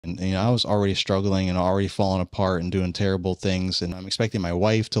And, I was already struggling and already falling apart and doing terrible things. And I'm expecting my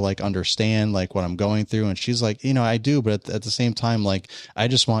wife to like understand like what I'm going through. And she's like, I do, but at the same time, like, I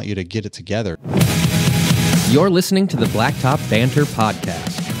just want you to get it together. You're listening to the Blacktop Banter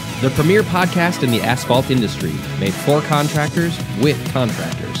Podcast, the premier podcast in the asphalt industry, made for contractors with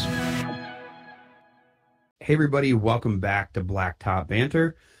contractors. Hey everybody, welcome back to Blacktop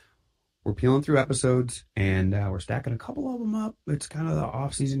Banter. We're peeling through episodes, and we're stacking a couple of them up. It's kind of the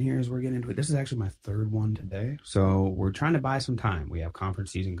off season here as we're getting into it. This is actually my third one today, so we're trying to buy some time. We have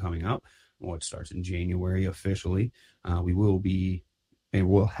conference season coming up. Well, it starts in January officially. We will be, and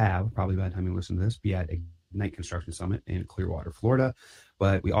we'll have, probably by the time you listen to this, be at Ignite Construction Summit in Clearwater, Florida.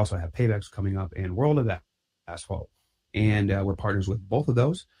 But we also have Paybacks coming up and World of Asphalt. And we're partners with both of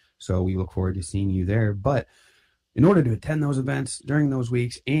those, so we look forward to seeing you there. But in order to attend those events during those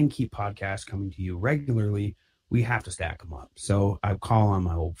weeks and keep podcasts coming to you regularly, we have to stack them up. So I call on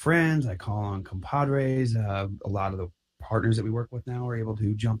my old friends. I call on compadres. A lot of the partners that we work with now are able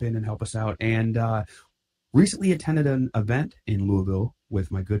to jump in and help us out. And recently attended an event in Louisville with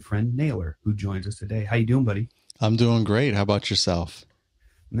my good friend Naylor, who joins us today. How you doing, buddy? I'm doing great. How about yourself?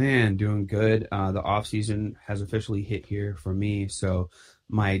 Man, doing good. The off season has officially hit here for me. So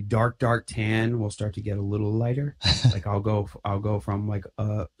my dark tan will start to get a little lighter. Like I'll go from like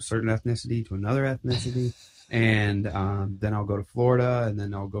a certain ethnicity to another ethnicity, and then I'll go to Florida, and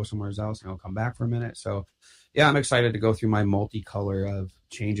then I'll go somewhere else, and I'll come back for a minute. So yeah, I'm excited to go through my multicolor of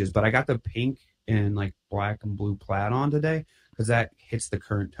changes. But I got the pink and like black and blue plaid on today because that hits the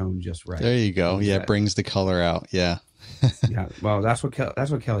current tone just right. There you go. Yeah, it brings the color out. Yeah. Yeah, well, that's what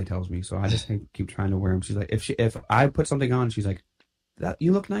Kelly tells me. So I just keep trying to wear them. She's like, if I put something on, she's like, that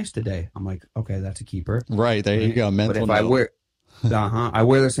you look nice today. I'm like, okay, that's a keeper. Right, there you go. Mental but if note. I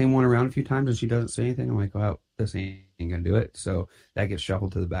wear the same one around a few times and she doesn't say anything, I'm like, well, this ain't gonna do it. So that gets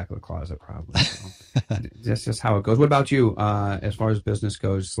shuffled to the back of the closet probably. So that's just how it goes. What about you? As far as business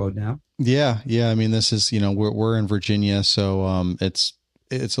goes, slowed down? Yeah. I mean, this is, we're in Virginia, so it's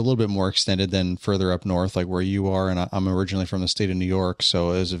a little bit more extended than further up north, like where you are. And I'm originally from the state of New York, so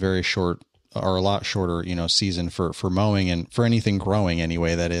it was a very short, or a lot shorter, season for mowing and for anything growing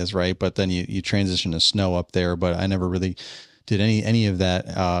anyway, that is, right? But then you transition to snow up there, but I never really did any of that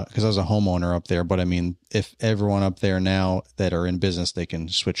because I was a homeowner up there. But I mean, if everyone up there now that are in business, they can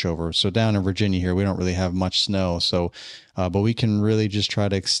switch over. So down in Virginia here, we don't really have much snow. So, but we can really just try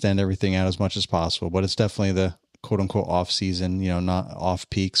to extend everything out as much as possible. But it's definitely the quote unquote off season, not off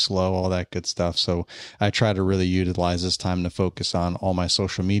peak, slow, all that good stuff. So I try to really utilize this time to focus on all my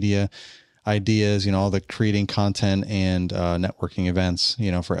social media ideas, all the creating content and networking events,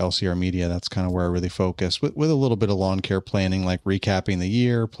 for LCR Media. That's kind of where I really focus with a little bit of lawn care planning, like recapping the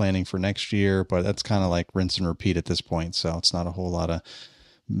year, planning for next year. But that's kind of like rinse and repeat at this point. So it's not a whole lot of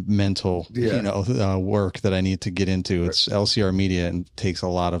mental, work that I need to get into. It's LCR Media and takes a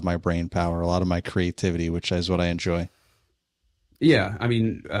lot of my brain power, a lot of my creativity, which is what I enjoy. Yeah. I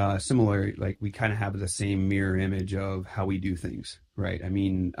mean, similar, like we kind of have the same mirror image of how we do things, right? I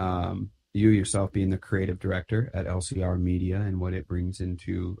mean, you yourself being the creative director at LCR Media and what it brings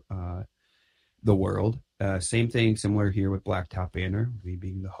into the world. Same thing, similar here with Blacktop Banter, me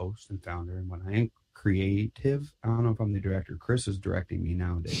being the host and founder. And when I am creative, I don't know if I'm the director. Chris is directing me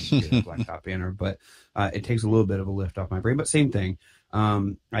nowadays here at Blacktop Banter, but it takes a little bit of a lift off my brain. But same thing.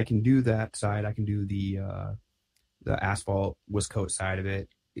 I can do that side. I can do the asphalt West Coast side of it.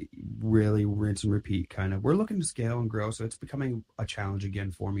 Really rinse and repeat kind of. We're looking to scale and grow, so it's becoming a challenge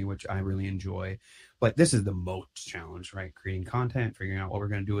again for me, which I really enjoy. But this is the most challenge, right? Creating content, figuring out what we're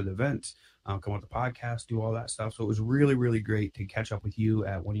going to do with events, come with the podcast, do all that stuff. So it was really, really great to catch up with you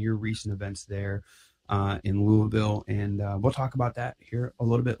at one of your recent events there in Louisville, and we'll talk about that here a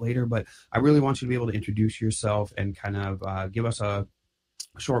little bit later. But I really want you to be able to introduce yourself and kind of give us a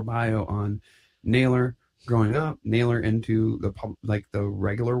short bio on Naylor. Growing up, Naylor into the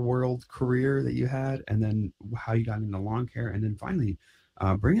regular world career that you had, and then how you got into lawn care, and then finally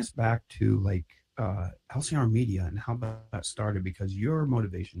bring us back to LCR Media and how that started, because your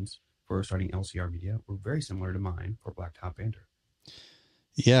motivations for starting LCR Media were very similar to mine for Blacktop Banter.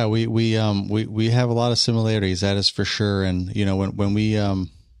 Yeah, we have a lot of similarities, that is for sure. And when we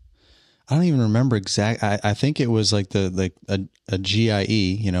I don't even remember exact. I think it was like a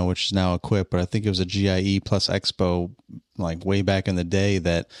GIE, which is now equipped, but I think it was a GIE plus Expo, like way back in the day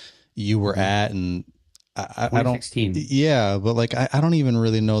that you were at, and I don't. Yeah, but like I don't even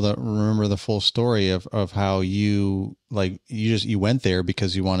really remember the full story of how you went there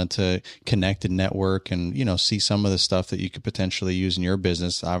because you wanted to connect and network and see some of the stuff that you could potentially use in your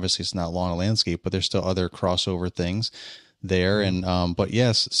business. Obviously, it's not lawn and landscape, but there's still other crossover things there. And, but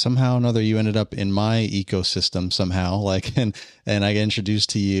yes, somehow or another, you ended up in my ecosystem somehow, like, and I got introduced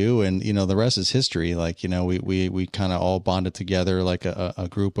to you, and, you know, the rest is history. Like, you know, we kind of all bonded together, like a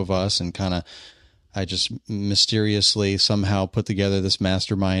group of us, and kind of, I just mysteriously somehow put together this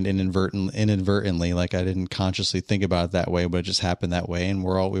mastermind inadvertently. Like, I didn't consciously think about it that way, but it just happened that way. And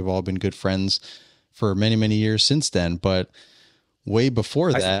we've all been good friends for many, many years since then. But way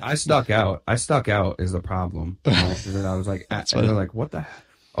before that, I stuck out. I stuck out is the problem. You know? I was like, they're like, what the?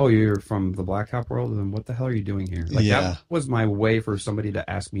 Oh, you're from the blacktop world, then what the hell are you doing here? Like, that was my way for somebody to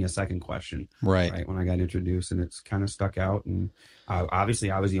ask me a second question, right? When I got introduced, and it's kind of stuck out. And obviously,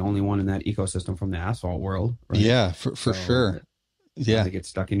 I was the only one in that ecosystem from the asphalt world, right? Yeah, for sure. Yeah, they get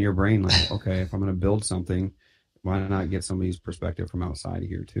stuck in your brain. Like, okay, if I'm going to build something, why not get somebody's perspective from outside of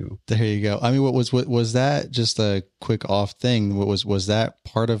here too? There you go. I mean, what was that? Just a quick off thing. Was that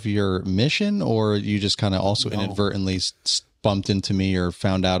part of your mission, or you just kind of also inadvertently bumped into me or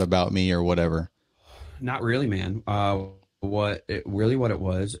found out about me or whatever? Not really, man. What it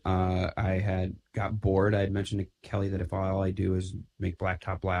was, I had got bored. I had mentioned to Kelly that if all I do is make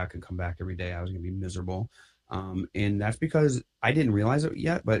blacktop black and come back every day, I was going to be miserable. And that's because I didn't realize it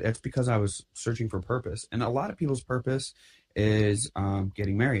yet, but it's because I was searching for purpose. And a lot of people's purpose is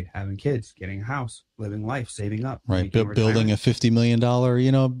getting married, having kids, getting a house, living life, saving up, right? Building a $50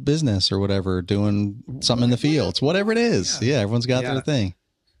 million, business or whatever, doing something in the fields, whatever it is. Yeah, everyone's got their thing.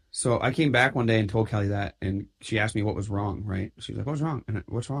 So I came back one day and told Kelly that, and she asked me what was wrong, right? She was like, what's wrong? And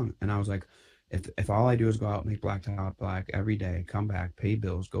what's wrong? And I was like, if all I do is go out and make blacktop black every day, come back, pay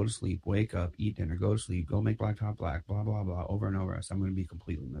bills, go to sleep, wake up, eat dinner, go to sleep, go make blacktop black, blah, blah, blah, over and over, I'm going to be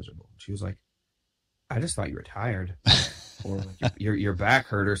completely miserable. She was like, I just thought you were tired. Or like your back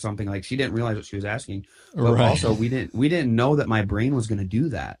hurt or something. Like, she didn't realize what she was asking. But also, we didn't know that my brain was going to do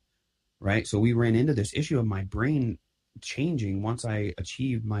that, right? So we ran into this issue of my brain changing once I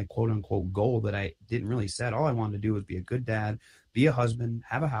achieved my quote unquote goal that I didn't really set. All I wanted to do was be a good dad, be a husband,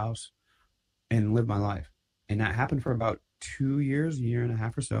 have a house, and live my life. And that happened for about 2 years, a year and a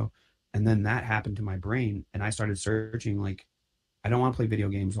half or so. And then that happened to my brain, and I started searching, like, I don't want to play video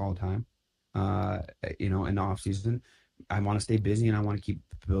games all the time. In the off season, I want to stay busy, and I want to keep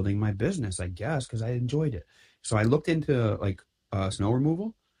building my business, I guess, because I enjoyed it. So I looked into like snow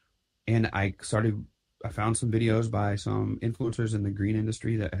removal, and I found some videos by some influencers in the green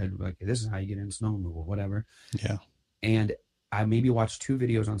industry that had like, this is how you get into snow removal, whatever. Yeah. And I maybe watched 2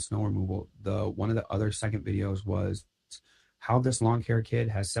 videos on snow removal. One of the other second videos was how this long hair kid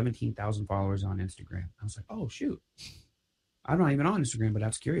has 17,000 followers on Instagram. I was like, oh shoot, I'm not even on Instagram, but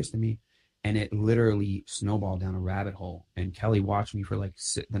that's curious to me. And it literally snowballed down a rabbit hole. And Kelly watched me for like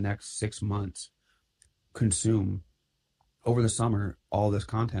the next 6 months consume over the summer all this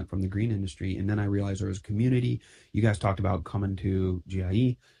content from the green industry. And then I realized there was a community. You guys talked about coming to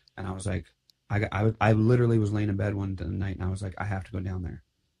GIE, and I was like, I literally was laying in bed one night, and I was like, I have to go down there.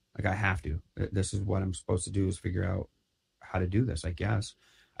 Like, I have to. This is what I'm supposed to do, is figure out how to do this, I guess.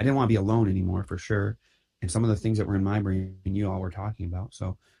 I didn't want to be alone anymore, for sure. And some of the things that were in my brain, you all were talking about.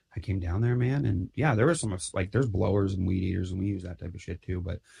 So I came down there, man. And yeah, there was some, like, there's blowers and weed eaters, and we use that type of shit too.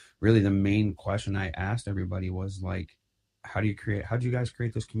 But really the main question I asked everybody was like, how do you guys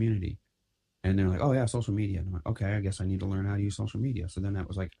create this community? And they're like, oh yeah, social media. And I'm like, okay, I guess I need to learn how to use social media. So then that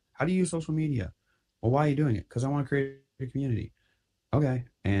was like, how do you use social media? Well, why are you doing it? Because I want to create a community. Okay.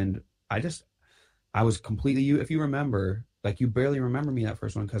 And I was completely, if you remember, like, you barely remember me that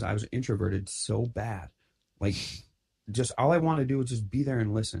first one, because I was introverted so bad. Like, just all I wanted to do was just be there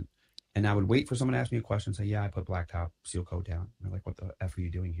and listen. And I would wait for someone to ask me a question and say, yeah, I put blacktop seal coat down. And they're like, what the F are you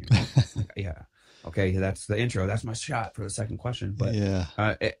doing here? Like, yeah. Okay, that's the intro. That's my shot for the second question. But yeah,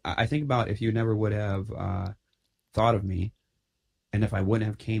 I think about if you never would have thought of me, and if I wouldn't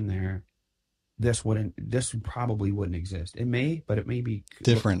have came there, this probably wouldn't exist. It may, but it may be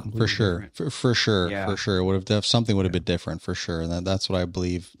different for sure. Different. For sure. Yeah. For sure. It would have something would have been different for sure. And that's what I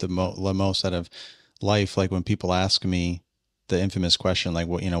believe the most out of life. Like, when people ask me the infamous question, like,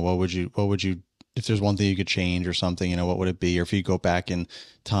 what would you, if there's one thing you could change or something, what would it be? Or if you go back in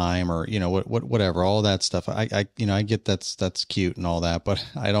time, or, whatever, all that stuff. I get that's cute and all that, but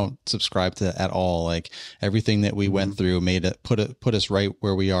I don't subscribe to that at all. Like, everything that we went through put us right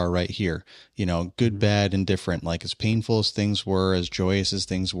where we are right here, good, bad, and different. Like, as painful as things were, as joyous as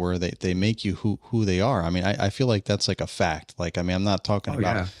things were, they make you who they are. I mean, I feel like that's like a fact. Like, I mean, I'm not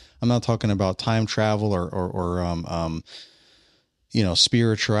talking about time travel or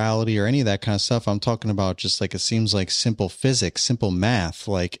spirituality or any of that kind of stuff. I'm talking about just like, it seems like simple physics, simple math,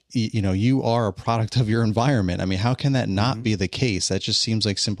 like, you are a product of your environment. I mean, how can that not be the case? That just seems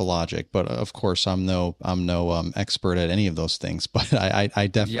like simple logic. But of course, I'm no expert at any of those things, but I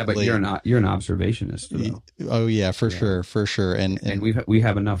definitely, yeah, but you're an observationist though. Oh yeah, for sure. And we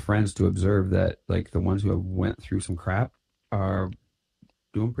have enough friends to observe that, like, the ones who have went through some crap are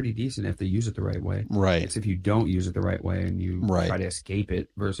doing pretty decent if they use it the right way. Right. It's if you don't use it the right way and you Right. try to escape it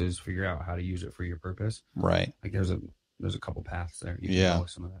versus figure out how to use it for your purpose. Right. Like there's a couple paths there. You can Yeah. go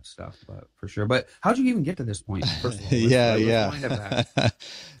with some of that stuff, but for sure. But how'd you even get to this point? First of all, Yeah. let's wind up back.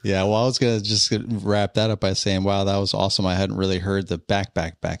 Yeah. Well, I was going to just wrap that up by saying, wow, that was awesome. I hadn't really heard the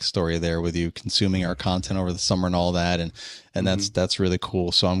back story there with you consuming our content over the summer and all that. And that's really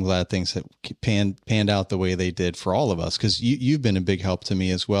cool. So I'm glad things have panned out the way they did for all of us. Cause you've been a big help to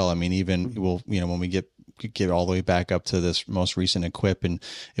me as well. I mean, even when we get all the way back up to this most recent equip, and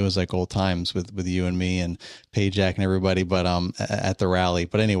it was like old times with you and me and Payjack and everybody, but at the rally.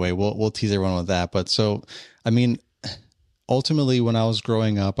 But anyway, we'll tease everyone with that. But so, I mean, ultimately, when I was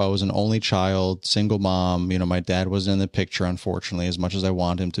growing up, I was an only child, single mom. My dad wasn't in the picture, unfortunately, as much as I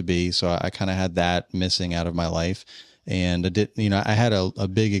wanted him to be. So I kind of had that missing out of my life. And I had a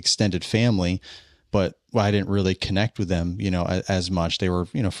big extended family, but I didn't really connect with them, as much. They were,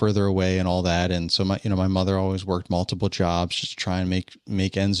 further away and all that. And so my mother always worked multiple jobs just to try and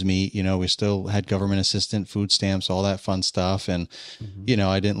make ends meet. We still had government assistant, food stamps, all that fun stuff. And, we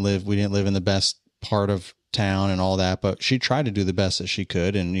didn't live in the best part of town and all that, but she tried to do the best that she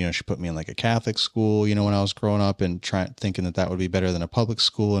could. And, she put me in like a Catholic school, when I was growing up, and thinking that would be better than a public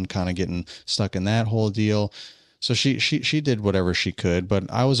school, and kind of getting stuck in that whole deal. So she did whatever she could, but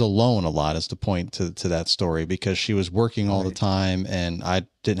I was alone a lot, is the point to that story, because she was working all the time and I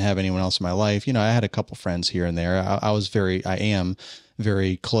didn't have anyone else in my life. I had a couple friends here and there. I am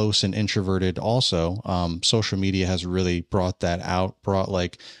very close and introverted also. Social media has really brought that out,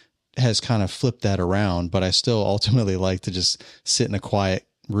 has kind of flipped that around, but I still ultimately like to just sit in a quiet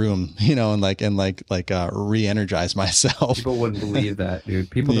room, and re-energize myself. People wouldn't believe that, dude.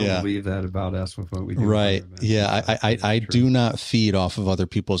 People don't believe that about us with what we do. Right. Yeah. I do not feed off of other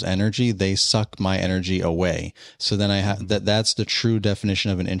people's energy. They suck my energy away. So then I have that's the true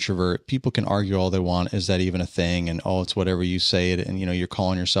definition of an introvert. People can argue all they want. Is that even a thing? And, it's whatever you say it. And, you're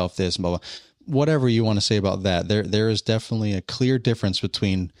calling yourself this and blah, blah. Whatever you want to say about that, there is definitely a clear difference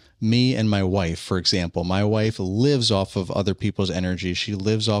between me and my wife. For example, my wife lives off of other people's energy. She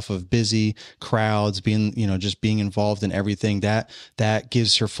lives off of busy crowds, being involved in everything that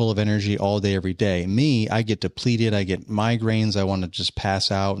gives her full of energy all day, every day. Me, I get depleted. I get migraines. I want to just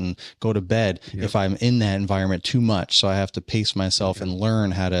pass out and go to bed if I'm in that environment too much. So I have to pace myself and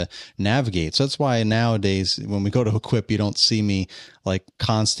learn how to navigate. So that's why nowadays, when we go to equip, you don't see me like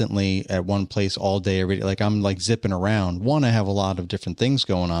constantly at one place all day, every day. Like I'm like zipping around. One, I have a lot of different things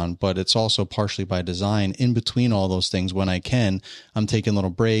going on, but it's also partially by design. In between all those things, when I can, I'm taking little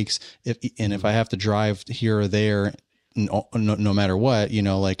breaks. If I have to drive here or there, no matter what,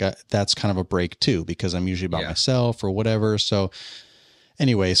 that's kind of a break too, because I'm usually by myself or whatever. So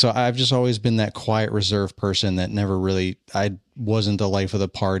anyway, so I've just always been that quiet, reserved person that I wasn't the life of the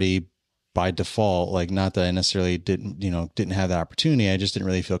party by default. Like, not that I necessarily didn't have that opportunity. I just didn't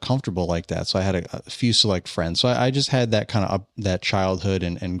really feel comfortable like that. So I had a few select friends. So I just had that kind of that childhood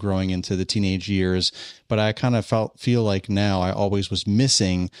and growing into the teenage years. But I kind of feel like now I always was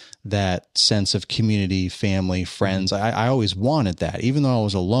missing that sense of community, family, friends. I always wanted that, even though I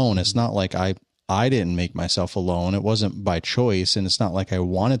was alone. It's not like I didn't make myself alone. It wasn't by choice. And it's not like I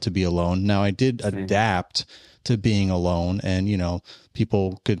wanted to be alone. Now I did adapt to being alone, and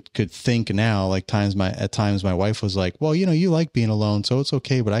people could think now, like at times my wife was like, well, you like being alone, so it's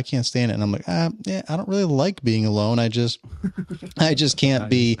okay, but I can't stand it. And I'm like, yeah, I don't really like being alone. I just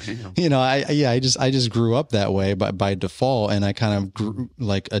can't be, I just grew up that way by default. And I kind of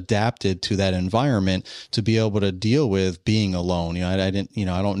adapted to that environment to be able to deal with being alone. I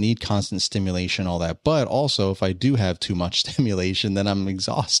don't need constant stimulation, all that. But also, if I do have too much stimulation, then I'm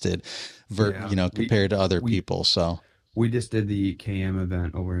exhausted, compared to other people. So we just did the KM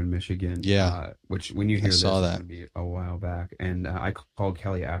event over in Michigan. Which when you hear this, it's going to be a while back. And I called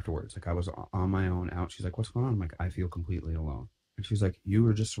Kelly afterwards. Like, I was on my own out. She's like, what's going on? I'm like, I feel completely alone. And she's like, you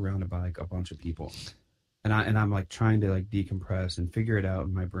were just surrounded by like a bunch of people. And I'm like trying to like decompress and figure it out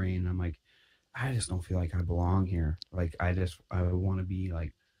in my brain. I'm like, I just don't feel like I belong here. Like, I want to be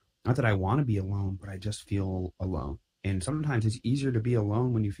like, not that I want to be alone, but I just feel alone. And sometimes it's easier to be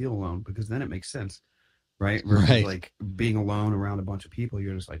alone when you feel alone, because then it makes sense. Right. Versus like being alone around a bunch of people,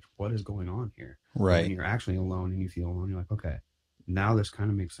 you're just like, what is going on here? Right. When you're actually alone and you feel alone, you're like, okay, now this kind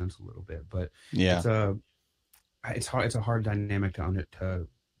of makes sense a little bit, but Yeah. it's hard. It's a hard dynamic to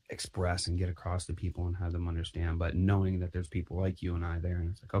express and get across to people and have them understand. But knowing that there's people like you and I there, and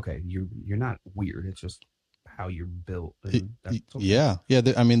it's like, okay, you're not weird. It's just how you're built. And that's okay. Yeah.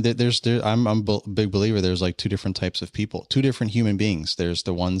 I mean, I'm a big believer. There's like two different types of people, two different human beings. There's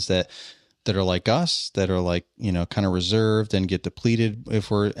the ones that are like us, that are like, kind of reserved and get depleted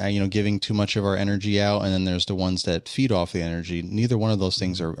if we're, giving too much of our energy out. And then there's the ones that feed off the energy. Neither one of those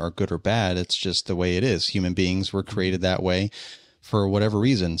things are good or bad. It's just the way it is. Human beings were created that way for whatever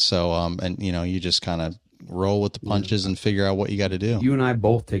reason. So, and you just kind of roll with the punches and figure out what you got to do. You and I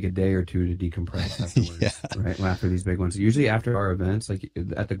both take a day or two to decompress afterwards, right? After these big ones. Usually after our events, like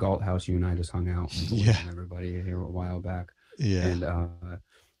at the Galt House, you and I just hung out and everybody here a while back. Yeah. And,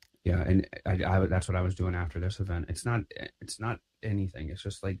 yeah, and I that's what I was doing after this event. It's not anything. It's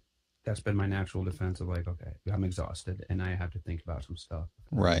just like that's been my natural defense of like, okay, I'm exhausted and I have to think about some stuff.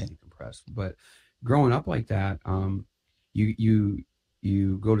 Right. Decompress. But growing up like that, you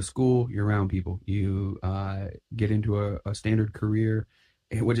go to school, you're around people, you get into a standard career,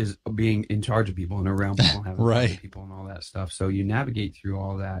 which is being in charge of people and around people, having right. people and all that stuff. So you navigate through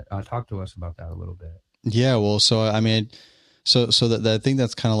all that. Talk to us about that a little bit. Yeah. Well, so I mean. So that I think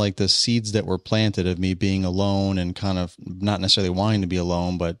that's kind of like the seeds that were planted of me being alone and kind of not necessarily wanting to be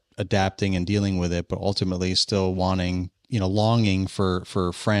alone, but adapting and dealing with it, but ultimately still wanting, longing for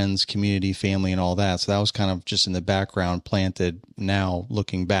friends, community, family, and all that. So that was kind of just in the background planted. Now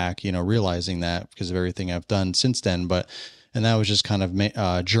looking back, realizing that because of everything I've done since then, and that was just kind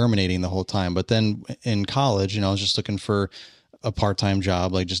of germinating the whole time. But then in college, I was just looking for a part-time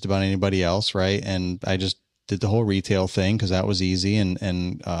job like just about anybody else. Right. And I just did the whole retail thing because that was easy.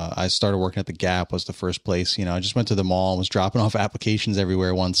 And I started working at the Gap was the first place. I just went to the mall and was dropping off applications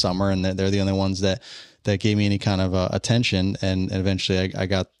everywhere one summer. And they're the only ones that gave me any kind of attention. And eventually I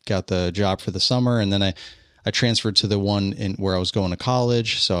got the job for the summer. And then I transferred to the one where I was going to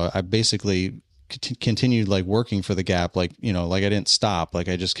college. So I basically continued like working for the Gap, like I didn't stop. Like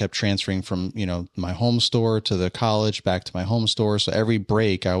I just kept transferring from, my home store to the college, back to my home store. So every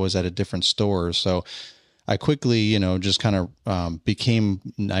break I was at a different store. So I quickly, just kind of became,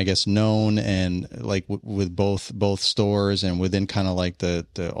 I guess, known and like with both stores and within kind of like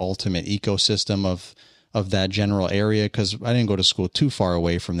the ultimate ecosystem of that general area. Cause I didn't go to school too far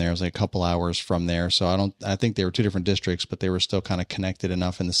away from there. It was like a couple hours from there. So I think they were two different districts, but they were still kind of connected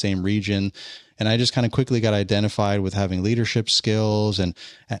enough in the same region. And I just kind of quickly got identified with having leadership skills and,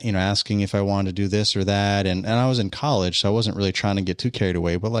 asking if I wanted to do this or that. And I was in college, so I wasn't really trying to get too carried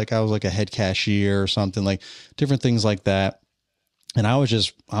away, but like I was like a head cashier or something, like different things like that. And I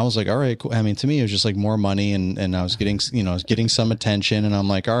was like, all right, cool. I mean, to me, it was just like more money and I was getting, getting some attention and I'm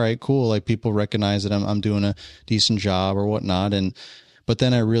like, all right, cool. Like people recognize that I'm doing a decent job or whatnot. But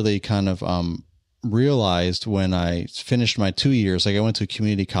then I really kind of, realized when I finished my 2 years, like I went to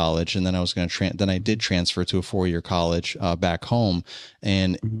community college and then I was going to then I did transfer to a 4-year college back home.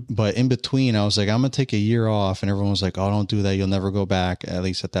 And, but in between I was like, I'm going to take a year off. And everyone was like, oh, don't do that. You'll never go back. At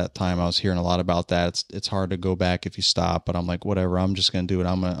least at that time I was hearing a lot about that. It's hard to go back if you stop, but I'm like, whatever, I'm just going to do it.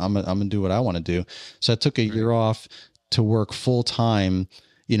 I'm going to do what I want to do. So I took a year off to work full time,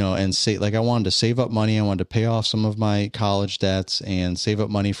 and say like I wanted to save up money. I wanted to pay off some of my college debts and save up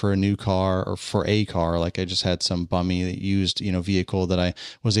money for a new car or for a car. Like I just had some bummy used, vehicle that I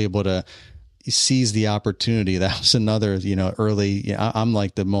was able to seize the opportunity. That was another, early, I'm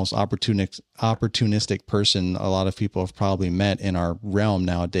like the most opportunistic person a lot of people have probably met in our realm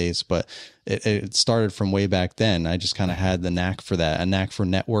nowadays, but it started from way back then. I just kind of had the knack for that, a knack for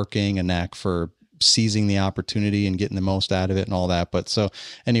networking, a knack for seizing the opportunity and getting the most out of it and all that. But so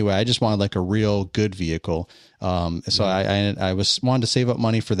anyway, I just wanted like a real good vehicle. So I wanted to save up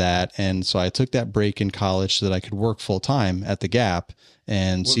money for that. And so I took that break in college so that I could work full time at the Gap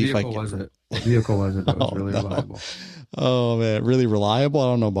and see if I could. What vehicle was it that was really reliable? Oh man, really reliable. I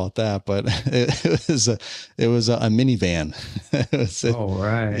don't know about that, but it was a minivan.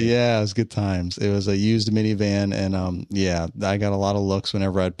 Right. Yeah, it was good times. It was a used minivan. And, I got a lot of looks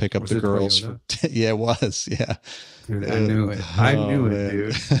whenever I'd pick up the girls. Yeah, it was. Yeah. Dude, I knew it,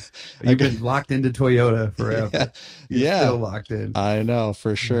 dude. You've been locked into Toyota forever. You're still locked in. I know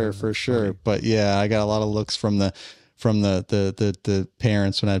for sure. Funny. But yeah, I got a lot of looks from the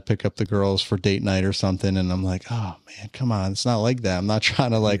parents when I'd pick up the girls for date night or something. And I'm like, oh man, come on. It's not like that. I'm not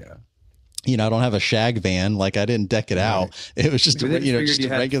trying to I don't have a shag van. Like I didn't deck it out. It was just, just a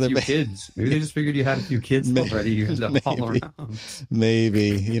regular kids. Maybe they just figured you had a few kids already. You had to haul around.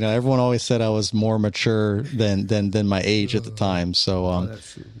 Maybe, everyone always said I was more mature than my age at the time. So,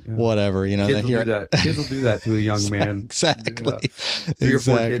 whatever, kids will do that. Kids will do that to a young man. Exactly. 3 or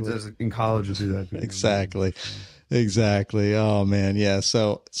 4 kids in college will do that. Exactly. Exactly. Oh man. Yeah.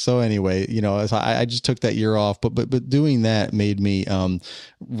 So anyway, I just took that year off, but doing that made me,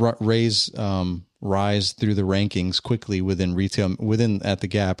 rise through the rankings quickly within at the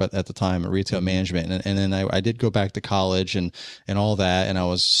Gap at the time at retail management. And then I did go back to college and all that. And I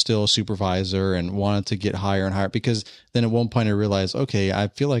was still a supervisor and wanted to get higher and higher, because then at one point I realized, okay, I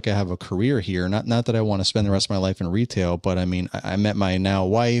feel like I have a career here. Not that I want to spend the rest of my life in retail, but I mean, I met my now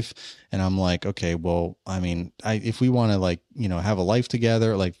wife, and I'm like, okay, well, I mean, if we want to have a life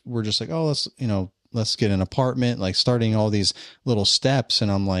together, like we're just like, oh, let's get an apartment, like starting all these little steps.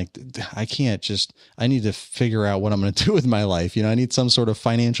 And I'm like, I need to figure out what I'm going to do with my life. I need some sort of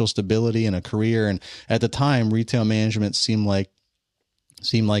financial stability and a career. And at the time, retail management seemed like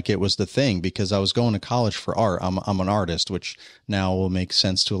it was the thing, because I was going to college for art. I'm an artist, which now will make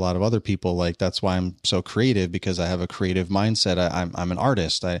sense to a lot of other people. Like that's why I'm so creative, because I have a creative mindset. I'm an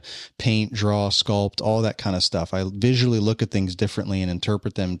artist. I paint, draw, sculpt, all that kind of stuff. I visually look at things differently and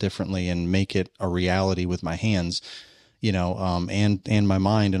interpret them differently and make it a reality with my hands, and my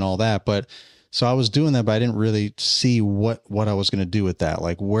mind and all that. But so I was doing that, but I didn't really see what I was going to do with that.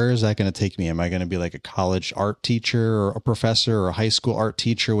 Like, where is that going to take me? Am I going to be like a college art teacher or a professor or a high school art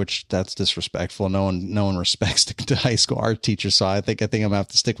teacher, which that's disrespectful. No one respects the high school art teachers. So I think I'm going to have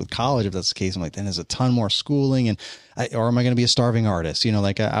to stick with college if that's the case. I'm like, then there's a ton more schooling, or am I going to be a starving artist?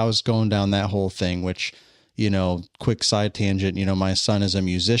 I was going down that whole thing, which, quick side tangent, my son is a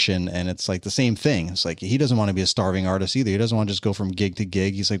musician, and it's like the same thing. It's like, he doesn't want to be a starving artist either. He doesn't want to just go from gig to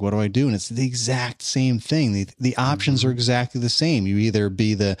gig. He's like, what do I do? And it's the exact same thing. The options are exactly the same. You either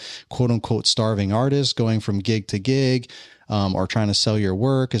be the quote unquote starving artist going from gig to gig, or trying to sell your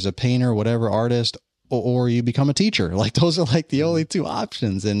work as a painter, whatever artist, or you become a teacher. Like those are like the only two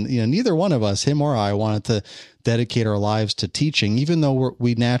options. And, neither one of us, him or I, wanted to dedicate our lives to teaching, even though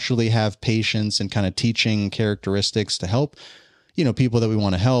we naturally have patience and kind of teaching characteristics to help, people that we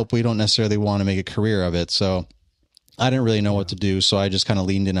want to help. We don't necessarily want to make a career of it. So I didn't really know what to do. So I just kind of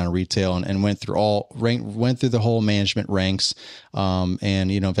leaned in on retail and went through the whole management ranks. And,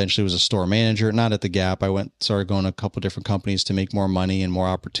 eventually was a store manager, not at the Gap. I started going to a couple different companies to make more money and more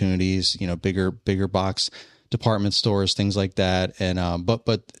opportunities, bigger box department stores, things like that. And,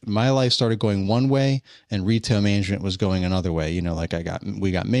 but my life started going one way and retail management was going another way.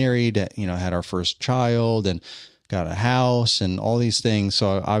 We got married, had our first child and got a house and all these things.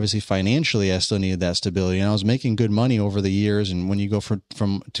 So obviously financially, I still needed that stability, and I was making good money over the years. And when you go from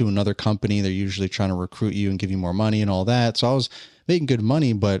to another company, they're usually trying to recruit you and give you more money and all that. So I was making good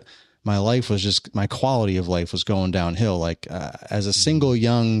money, but my quality of life was going downhill. Like as a single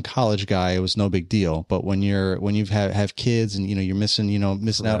young college guy, it was no big deal. But when you have kids and, you're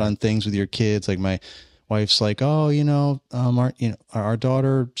missing out on things with your kids, like my wife's like, oh, our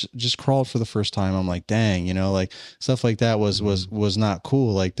daughter just crawled for the first time. I'm like, dang, like stuff like that was not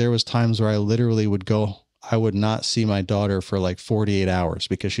cool. Like there was times where I literally I would not see my daughter for like 48 hours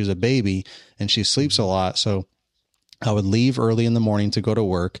because she's a baby and she sleeps a lot. So I would leave early in the morning to go to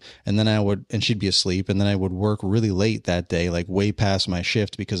work, and then and she'd be asleep, and then I would work really late that day, like way past my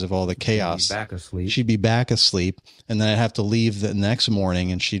shift because of all the chaos. She'd be back asleep, and then I'd have to leave the next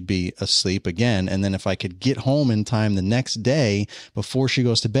morning, and she'd be asleep again. And then if I could get home in time the next day before she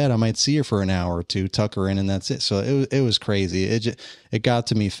goes to bed, I might see her for an hour or two, tuck her in, and that's it. So it was crazy. It got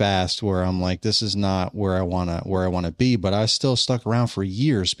to me fast where I'm like, this is not where I want to be, but I still stuck around for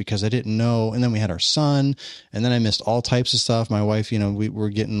years because I didn't know. And then we had our son, and then I missed all types of stuff. My wife, we were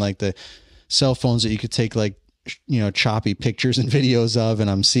getting like the cell phones that you could take like, choppy pictures and videos of, and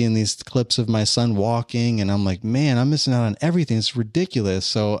I'm seeing these clips of my son walking, and I'm like, man, I'm missing out on everything. It's ridiculous.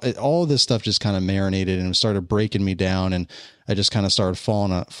 So all this stuff just kind of marinated and started breaking me down, and I just kind of started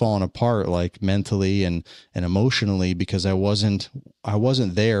falling apart, like mentally and emotionally, because I wasn't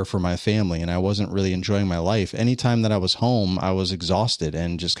there for my family, and I wasn't really enjoying my life. Anytime that I was home, I was exhausted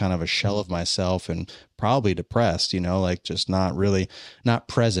and just kind of a shell of myself and probably depressed, like just not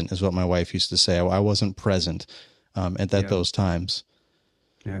present is what my wife used to say. I wasn't present those times.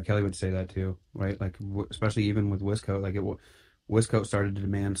 Yeah, Kelly would say that too, right? Like especially even with Wisco, like Wisco started to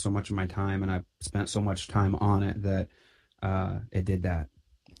demand so much of my time, and I spent so much time on it that it did that.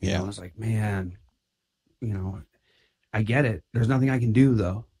 You know, I was like, man, I get it. There's nothing I can do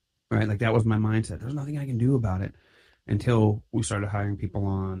though, right? Like that was my mindset. There's nothing I can do about it. until we started hiring people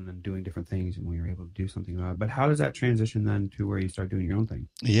on and doing different things, and we were able to do something about it. But how does that transition then to where you start doing your own thing?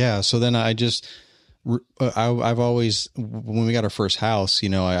 Yeah. So then I've always, when we got our first house,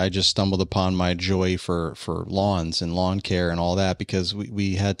 I just stumbled upon my joy for lawns and lawn care and all that, because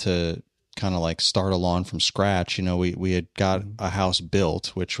we had to kind of like start a lawn from scratch. We had got a house built,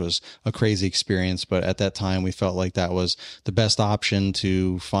 which was a crazy experience, but at that time we felt like that was the best option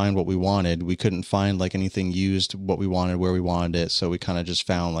to find what we wanted. We couldn't find like anything used what we wanted, where we wanted it. So we kind of just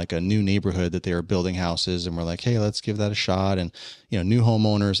found like a new neighborhood that they were building houses, and we're like, hey, let's give that a shot. And, new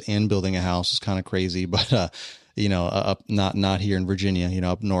homeowners and building a house is kind of crazy, but, up, not here in Virginia,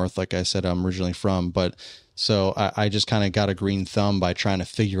 up north, like I said, I'm originally from, but so I just kind of got a green thumb by trying to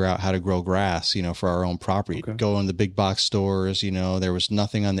figure out how to grow grass, for our own property. Okay. Go in the big box stores, there was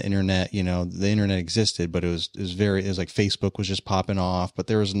nothing on the internet. The internet existed, but it was like Facebook was just popping off, but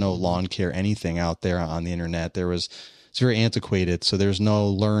there was no lawn care, anything out there on the internet. It's very antiquated. So there's no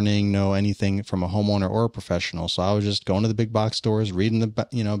learning, no anything from a homeowner or a professional. So I was just going to the big box stores, reading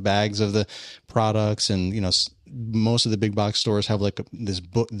the, bags of the products, and, most of the big box stores have like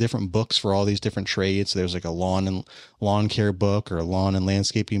different books for all these different trades. So there's like a lawn care book or a lawn and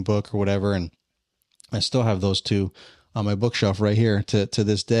landscaping book or whatever. And I still have those two on my bookshelf right here to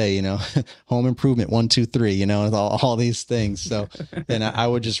this day, home improvement 1, 2, 3, all these things. So, and I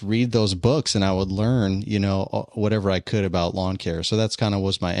would just read those books, and I would learn, whatever I could about lawn care. So that's kind of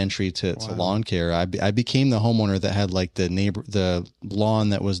was my entry to lawn care. I became the homeowner that had like the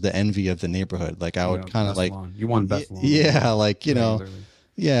lawn that was the envy of the neighborhood. Like I would kind of like, lawn. You won best lawn. Yeah. Like,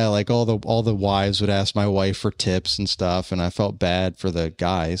 yeah, like all the wives would ask my wife for tips and stuff, and I felt bad for the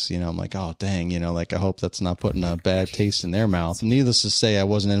guys. I'm like, oh dang, like I hope that's not putting a bad taste in their mouth. Needless to say, I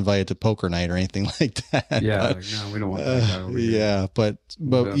wasn't invited to poker night or anything like that. Yeah, but, no, we don't want that guy over here. Yeah, but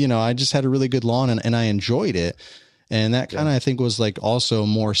I just had a really good lawn, and I enjoyed it. And that kind of, I think, was like also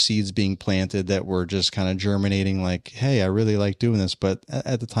more seeds being planted that were just kind of germinating like, hey, I really like doing this. But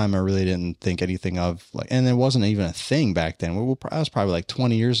at the time, I really didn't think anything of like, and it wasn't even a thing back then. I was probably like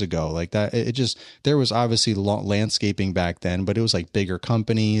 20 years ago like that. There was obviously landscaping back then, but it was like bigger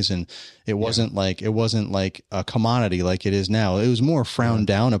companies, and it wasn't like a commodity like it is now. It was more frowned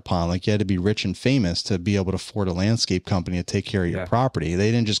down upon. Like you had to be rich and famous to be able to afford a landscape company to take care of your property.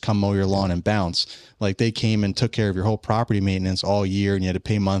 They didn't just come mow your lawn and bounce. Like they came and took care of your whole property maintenance all year, and you had to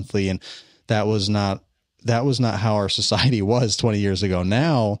pay monthly. And that was not how our society was 20 years ago.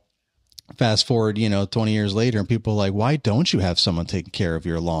 Now, fast forward, 20 years later, and people are like, why don't you have someone taking care of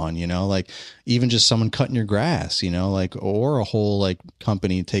your lawn? Like even just someone cutting your grass, like, or a whole like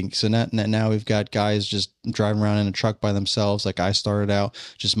company taking. So now we've got guys just driving around in a truck by themselves. Like I started out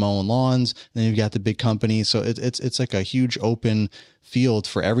just mowing lawns, then you've got the big company. So it's like a huge open field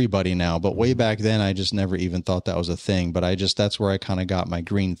for everybody now. But way back then, I just never even thought that was a thing. But that's where I kind of got my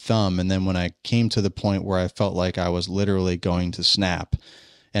green thumb. And then when I came to the point where I felt like I was literally going to snap,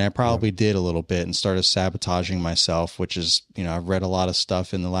 and I probably did a little bit and started sabotaging myself, which is, I've read a lot of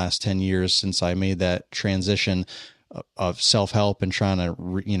stuff in the last 10 years since I made that transition of self-help and trying to,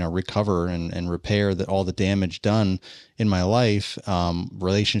 recover and repair all the damage done in my life,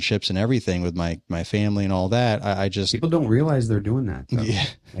 relationships and everything with my family and all that. I just, people don't realize they're doing that. Though. Yeah.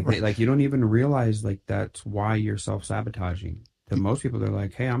 Like you don't even realize like that's why you're self-sabotaging. To most people, they're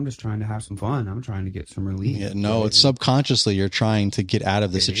like, hey, I'm just trying to have some fun. I'm trying to get some relief. Yeah, no, it's subconsciously you're trying to get out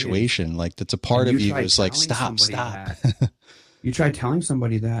of the situation. Like that's a part of you is like, stop. You try telling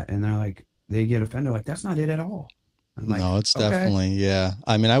somebody that, and they're like, they get offended. Like, that's not it at all. Like, no, it's definitely, yeah.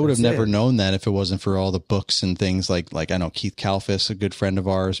 I mean, I would have never known that if it wasn't for all the books and things like I know Keith Kalfas, a good friend of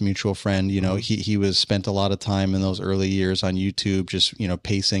ours, mutual friend, he was spent a lot of time in those early years on YouTube, just,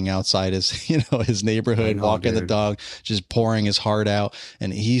 pacing outside his, his neighborhood, walking the dog, just pouring his heart out.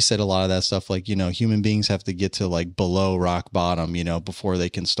 And he said a lot of that stuff, like, human beings have to get to like below rock bottom, before they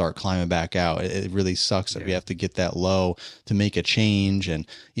can start climbing back out. It really sucks that we have to get that low to make a change, and,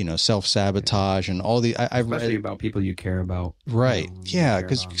 self-sabotage and all the, I've especially read about people you care about, right? Yeah,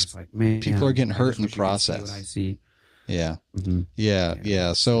 because like, people are getting hurt in the process. I see. Yeah. Mm-hmm.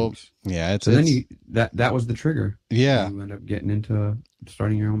 Yeah. So it's then that was the trigger. Yeah, you end up getting into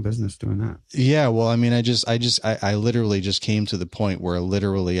starting your own business doing that. Yeah. Well, I mean, I literally just came to the point where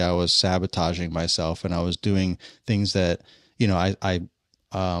literally I was sabotaging myself, and I was doing things that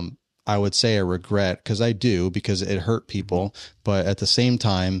I would say I regret, because I do, because it hurt people, but at the same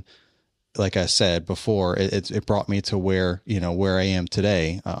time, like I said before, it brought me to where I am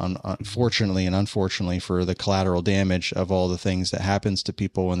today. Unfortunately and unfortunately, for the collateral damage of all the things that happens to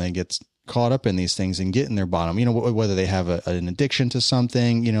people when they get caught up in these things and get in their bottom, you know, whether they have an addiction to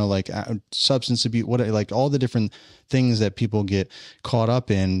something, you know, like substance abuse, like all the different things that people get caught up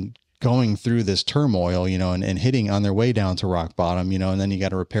in going through this turmoil, you know, and hitting on their way down to rock bottom, you know, and then you got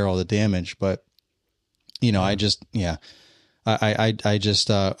to repair all the damage. But, you know, I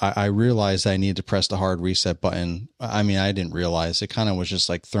realized I needed to press the hard reset button. I mean, I didn't realize it, kind of was just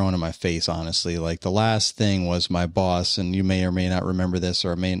like thrown in my face, honestly. Like the last thing was my boss, and you may or may not remember this,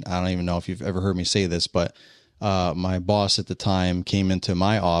 or I don't even know if you've ever heard me say this, but my boss at the time came into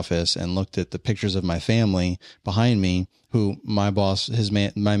my office and looked at the pictures of my family behind me, who my boss,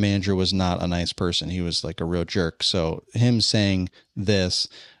 my manager was not a nice person. He was like a real jerk. So him saying this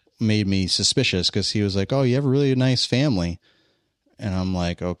made me suspicious, because he was like, "Oh, you have a really nice family." And I'm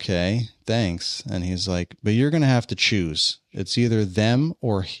like, "Okay, thanks." And he's like, "But you're going to have to choose. It's either them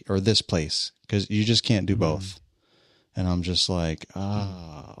or this place, because you just can't do both." And I'm just like,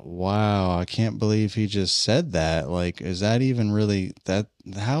 wow, I can't believe he just said that. Like, is that even really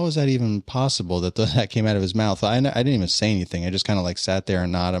how is that even possible that came out of his mouth? I didn't even say anything. I just kind of like sat there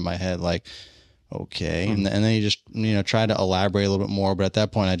and nodded my head like, okay. And then he just, you know, tried to elaborate a little bit more. But at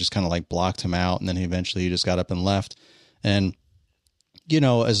that point, I just kind of like blocked him out. And then eventually he just got up and left. And, you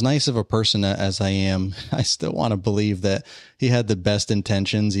know, as nice of a person as I am, I still want to believe that he had the best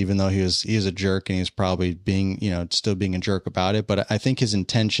intentions, even though he was a jerk, and he was probably still being a jerk about it. But I think his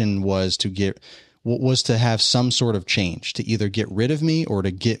intention was to have some sort of change, to either get rid of me or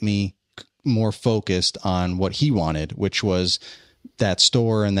to get me more focused on what he wanted, which was that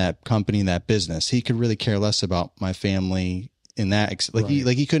store and that company and that business. He could really care less about my family in that,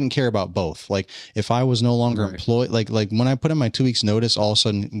 he couldn't care about both. Like if I was no longer employed, like when I put in my 2 weeks notice, all of a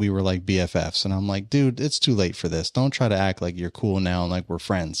sudden we were like BFFs, and I'm like, dude, it's too late for this. Don't try to act like you're cool now and like we're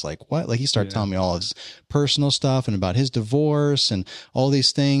friends. Like what? Like he started telling me all his personal stuff and about his divorce and all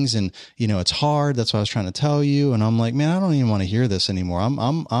these things, and you know, it's hard. That's what I was trying to tell you. And I'm like, man, I don't even want to hear this anymore.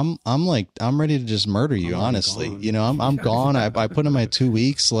 I'm ready to just murder you. Honestly, you know, I'm gone. I put in my 2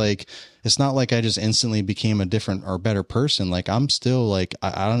 weeks. Like, it's not like I just instantly became a different or better person. Like I'm still like,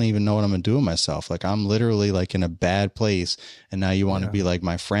 I don't even know what I'm gonna do with myself. Like I'm literally like in a bad place, and now you want to be like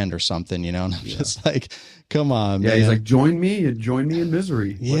my friend or something, you know? And I'm just like, come on, man. He's like, join me in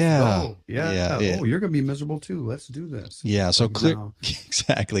misery. Let's go. Yeah. Oh, you're gonna be miserable too. Let's do this. Yeah. So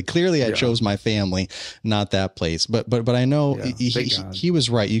exactly. Clearly I chose my family, not that place. But I know he was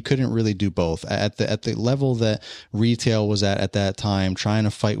right. You couldn't really do both at the level that retail was at that time, trying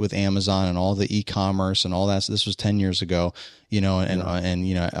to fight with Amazon and all the e-commerce and all that. So this was 10 years ago, you know, and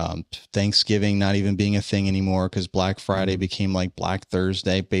you know, Thanksgiving not even being a thing anymore, because Black Friday became like Black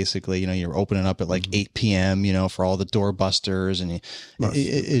Thursday. Basically, you know, you're opening up at like 8 p.m., you know, for all the doorbusters, and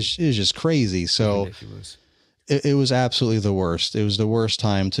it's just crazy. So it was absolutely the worst. It was the worst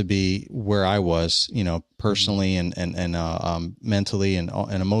time to be where I was, you know, personally and mentally and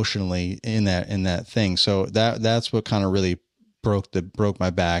emotionally in that thing. So that's what kind of really broke my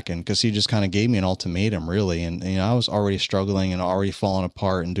back, and because he just kind of gave me an ultimatum, really, and you know, I was already struggling and already falling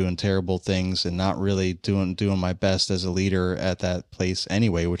apart and doing terrible things and not really doing my best as a leader at that place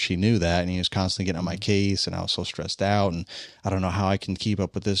anyway, which he knew that, and he was constantly getting on my case, and I was so stressed out, and I don't know how I can keep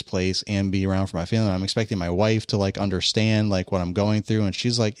up with this place and be around for my family. I'm expecting my wife to like understand like what I'm going through, and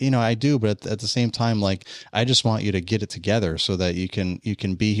she's like, you know, I do, but at the same time, like I just want you to get it together so that you can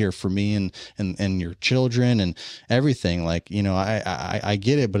be here for me and your children and everything. Like, you know, I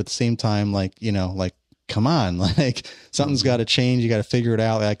get it, but at the same time, like, you know, like, come on, like something's got to change. You got to figure it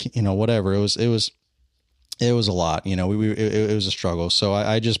out. Like, you know, whatever. It was a lot, you know, it was a struggle. So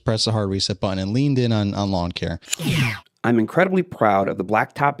I just pressed the hard reset button and leaned in on lawn care. I'm incredibly proud of the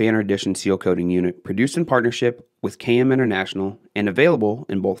Blacktop Banner Edition seal coating unit, produced in partnership with KM International and available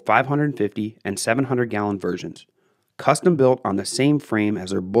in both 550 and 700 gallon versions. Custom built on the same frame as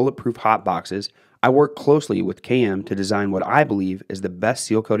their bulletproof hot boxes, I work closely with KM to design what I believe is the best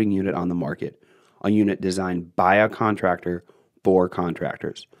seal coating unit on the market, a unit designed by a contractor for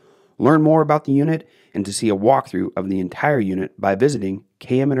contractors. Learn more about the unit and to see a walkthrough of the entire unit by visiting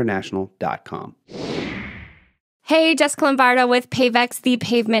kminternational.com. Hey, Jessica Lombardo with Pavex, the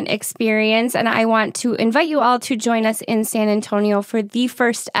Pavement Experience, and I want to invite you all to join us in San Antonio for the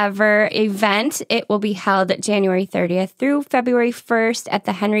first ever event. It will be held January 30th through February 1st at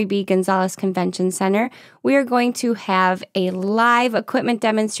the Henry B. Gonzalez Convention Center. We are going to have a live equipment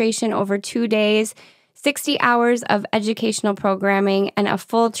demonstration over 2 days, 60 hours of educational programming, and a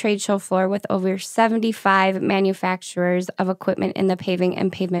full trade show floor with over 75 manufacturers of equipment in the paving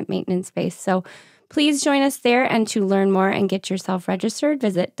and pavement maintenance space. So please join us there, and to learn more and get yourself registered,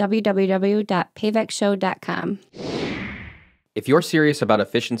 visit www.pavexshow.com. If you're serious about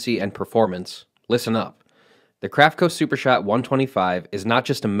efficiency and performance, listen up. The Craftco SuperShot 125 is not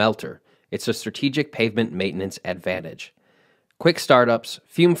just a melter, it's a strategic pavement maintenance advantage. Quick startups,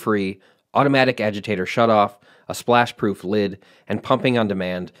 fume-free, automatic agitator shutoff, a splash-proof lid, and pumping on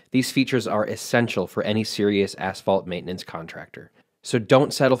demand, these features are essential for any serious asphalt maintenance contractor. So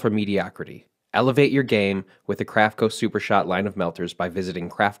don't settle for mediocrity. Elevate your game with the Craftco SuperShot line of melters by visiting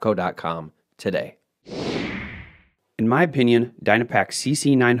craftco.com today. In my opinion, Dynapack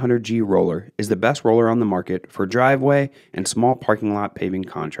CC900G roller is the best roller on the market for driveway and small parking lot paving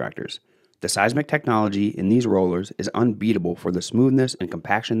contractors. The seismic technology in these rollers is unbeatable for the smoothness and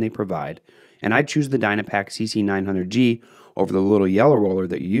compaction they provide, and I'd choose the Dynapack CC900G over the little yellow roller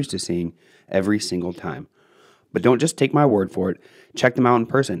that you're used to seeing every single time. But don't just take my word for it. Check them out in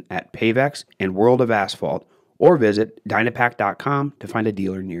person at Pavex and World of Asphalt, or visit Dynapack.com to find a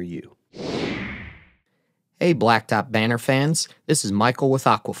dealer near you. Hey Blacktop Banner fans, this is Michael with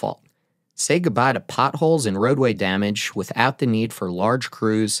Aquafault. Say goodbye to potholes and roadway damage without the need for large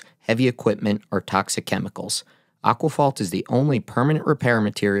crews, heavy equipment, or toxic chemicals. Aquafault is the only permanent repair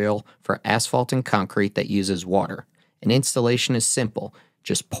material for asphalt and concrete that uses water. And installation is simple.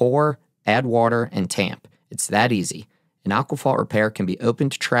 Just pour, add water, and tamp. It's that easy. An Aquafault repair can be open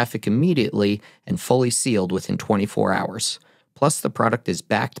to traffic immediately and fully sealed within 24 hours. Plus, the product is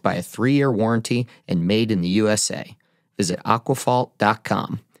backed by a 3-year warranty and made in the USA. Visit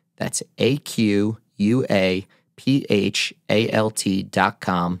aquafault.com. That's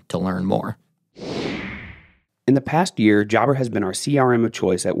AQUAPHALT.com to learn more. In the past year, Jobber has been our CRM of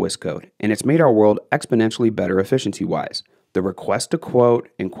choice at Wiscode, and it's made our world exponentially better efficiency-wise. The request to quote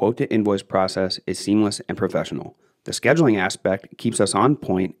and quote to invoice process is seamless and professional. The scheduling aspect keeps us on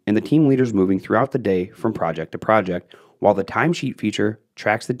point and the team leaders moving throughout the day from project to project, while the timesheet feature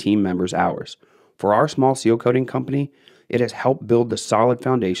tracks the team members' hours. For our small seal coating company, it has helped build the solid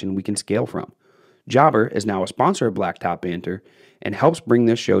foundation we can scale from. Jobber is now a sponsor of Blacktop Banter and helps bring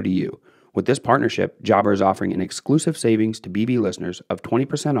this show to you. With this partnership, Jobber is offering an exclusive savings to BB listeners of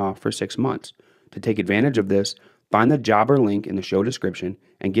 20% off for 6 months. To take advantage of this, find the Jobber link in the show description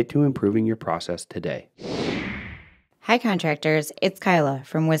and get to improving your process today. Hi contractors, it's Kyla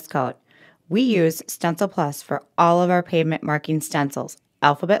from Wiscoat. We use Stencil Plus for all of our pavement marking stencils.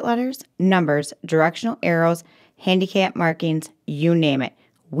 Alphabet letters, numbers, directional arrows, handicap markings, you name it.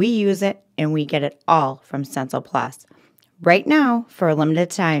 We use it and we get it all from Stencil Plus. Right now, for a limited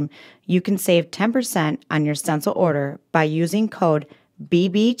time, you can save 10% on your stencil order by using code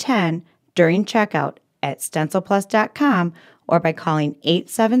BB10 during checkout at stencilplus.com or by calling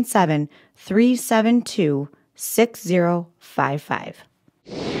 877-372-6055.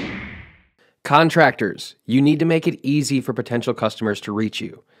 Contractors, you need to make it easy for potential customers to reach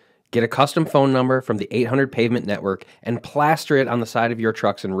you. Get a custom phone number from the 800 Pavement Network and plaster it on the side of your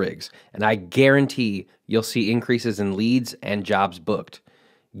trucks and rigs, and I guarantee you'll see increases in leads and jobs booked.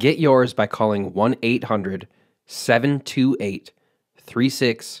 Get yours by calling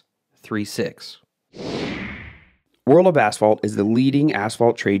 1-800-728-3636. World of Asphalt is the leading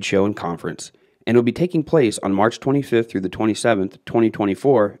asphalt trade show and conference, and it will be taking place on March 25th through the 27th,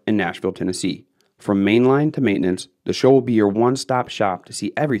 2024 in Nashville, Tennessee. From mainline to maintenance, the show will be your one-stop shop to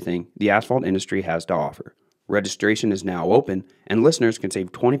see everything the asphalt industry has to offer. Registration is now open, and listeners can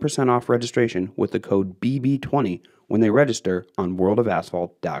save 20% off registration with the code BB20 when they register on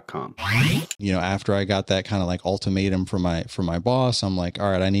worldofasphalt.com. You know, after I got that kind of like ultimatum from my boss, I'm like,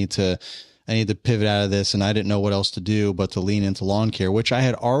 all right, I need to pivot out of this, and I didn't know what else to do but to lean into lawn care, which I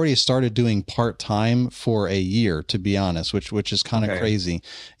had already started doing part-time for a year, to be honest, which is kind of crazy.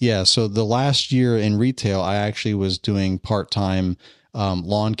 Yeah. So the last year in retail, I actually was doing part-time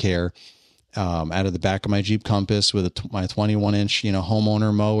lawn care out of the back of my Jeep Compass with my 21-inch,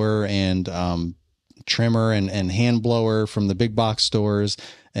 homeowner mower and trimmer and hand blower from the big box stores.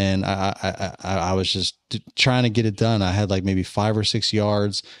 And I was just trying to get it done. I had like maybe 5 or 6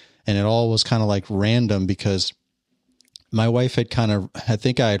 yards. And it all was kind of like random because my wife had I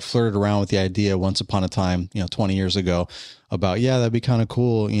think I had flirted around with the idea once upon a time, 20 years ago about, yeah, that'd be kind of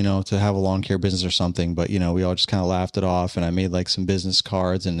cool, to have a lawn care business or something. But, we all just kind of laughed it off, and I made like some business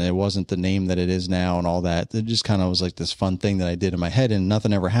cards, and it wasn't the name that it is now and all that. It just kind of was like this fun thing that I did in my head, and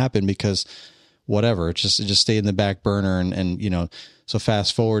nothing ever happened because whatever, it just stayed in the back burner. And so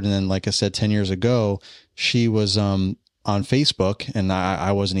fast forward. And then, like I said, 10 years ago, she was, on Facebook, and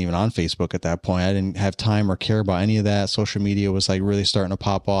I wasn't even on Facebook at that point. I didn't have time or care about any of that. Social media was like really starting to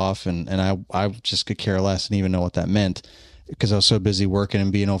pop off, and I just could care less and even know what that meant. because I was so busy working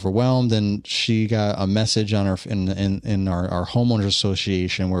and being overwhelmed. And she got a message on our in our homeowners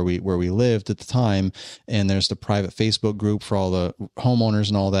association where we lived at the time, and there's the private Facebook group for all the homeowners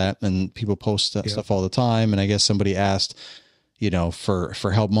and all that, and people post stuff all the time. And I guess somebody asked,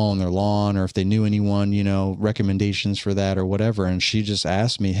 for help mowing their lawn, or if they knew anyone, recommendations for that or whatever. And she just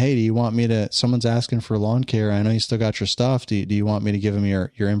asked me, hey, do you want me to, someone's asking for lawn care. I know you still got your stuff. Do you want me to give them your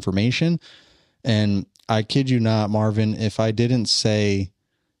information? And I kid you not, Marvin, if I didn't say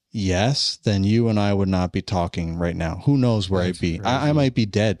yes, then you and I would not be talking right now. Who knows where I'd be? I might be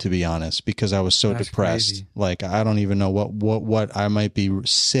dead, to be honest, because I was so depressed. Crazy. Like, I don't even know what I might be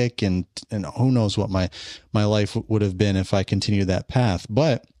sick, and who knows what my life would have been if I continued that path.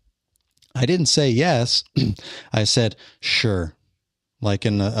 But I didn't say yes. I said, sure. Like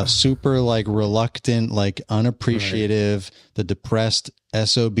in a super like reluctant, like unappreciative, the depressed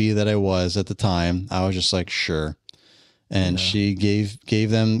SOB that I was at the time. I was just like, sure. And she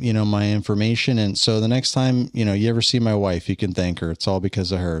gave them, my information. And so the next time, you ever see my wife, you can thank her. It's all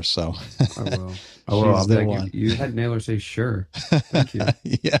because of her. So I will. I'll the one. You had Naylor say, sure. Thank you.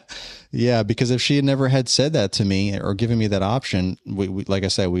 Yeah. Because if she had never had said that to me or given me that option, we like I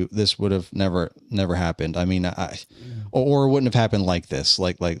said, this would have never happened. I mean, or it wouldn't have happened like this,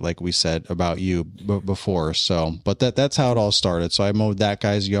 like we said about you before. So, but that's how it all started. So I mowed that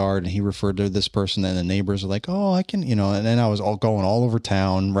guy's yard, and he referred to this person, and the neighbors were like, oh, I can, and then I was going all over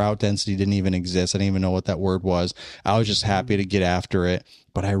town. Route density didn't even exist. I didn't even know what that word was. I was just happy to get after it.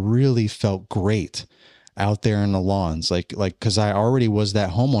 But I really felt great out there in the lawns, like, cause I already was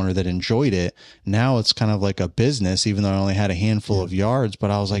that homeowner that enjoyed it. Now it's kind of like a business, even though I only had a handful of yards,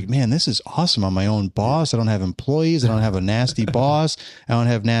 but I was like, man, this is awesome. I'm my own boss. I don't have employees. I don't have a nasty boss. I don't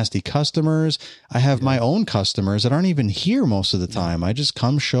have nasty customers. I have my own customers that aren't even here most of the time. I just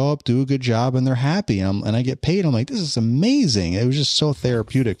come, show up, do a good job, and they're happy. And I get paid. I'm like, this is amazing. It was just so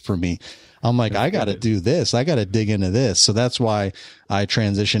therapeutic for me. I'm like, I got to do this. I got to dig into this. So that's why I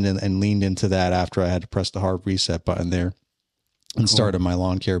transitioned and leaned into that after I had to press the hard reset button there and started my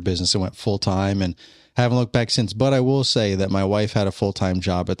lawn care business and went full time, and haven't looked back since. But I will say that my wife had a full-time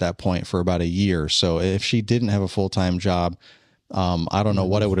job at that point for about a year. So if she didn't have a full-time job, I don't know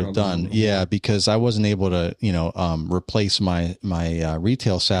what I would have done. Yeah, because I wasn't able to, replace my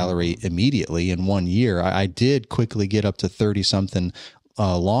retail salary immediately in 1 year. I did quickly get up to 30 something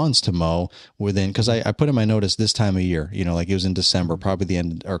lawns to mow within, because I put in my notice this time of year, like it was in December, probably the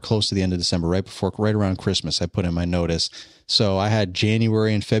end or close to the end of December, right around Christmas. I put in my notice. So I had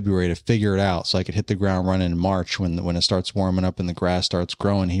January and February to figure it out, so I could hit the ground running in March when it starts warming up and the grass starts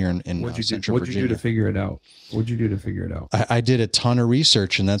growing here in Central Virginia. What'd you do to figure it out? I did a ton of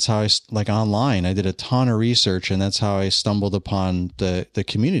research, and that's how online. I did a ton of research, and that's how I stumbled upon the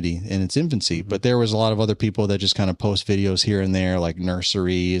community in its infancy. But there was a lot of other people that just kind of post videos here and there, like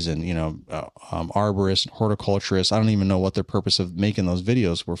nurseries and arborists, horticulturists. I don't even know what their purpose of making those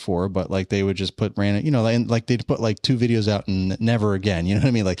videos were for, but like they would just put random, like they'd put like 2 videos out and never again. You know what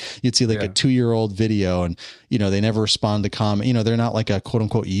I mean? Like you'd see like a 2-year-old video, and they never respond to comment. They're not like a quote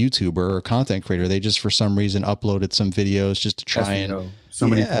unquote YouTuber or content creator. They just for some reason uploaded some videos just to try and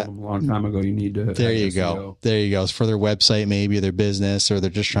somebody told them a long time ago you need to. There you go. It's for their website, maybe their business, or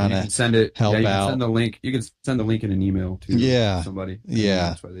they're just trying to send it. Help you out. Can send the link. You can send the link in an email to somebody. Yeah,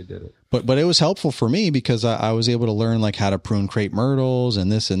 that's why they did it. But it was helpful for me because I was able to learn like how to prune crepe myrtles and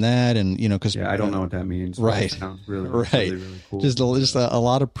this and that, and because I don't know what that means. Right, it sounds really really cool. Just a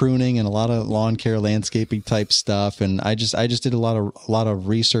lot of pruning and a lot of lawn care, landscaping type stuff, and I just did a lot of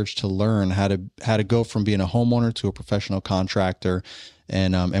research to learn how to go from being a homeowner to a professional contractor.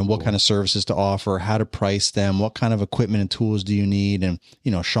 And what kind of services to offer, how to price them, what kind of equipment and tools do you need? And,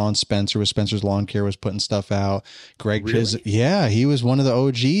 Sean Spencer with Spencer's Lawn Care was putting stuff out. Greg Chisholm, he was one of the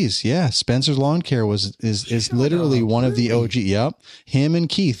OGs. Yeah. Spencer's Lawn Care is literally one of the OG. Yep. Him and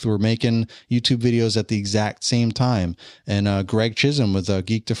Keith were making YouTube videos at the exact same time. And Greg Chisholm with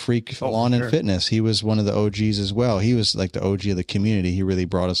Geek to Freak Lawn and Fitness, he was one of the OGs as well. He was like the OG of the community. He really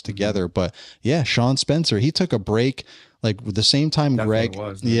brought us together. But yeah, Sean Spencer, he took a break. Like the same time Greg,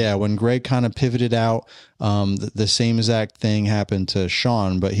 when Greg kind of pivoted out, the same exact thing happened to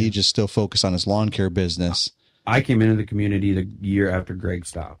Sean, but he just still focused on his lawn care business. I came into the community the year after Greg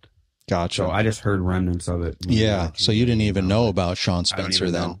stopped. Gotcha. So I just heard remnants of it. Yeah. So you didn't even know about Sean Spencer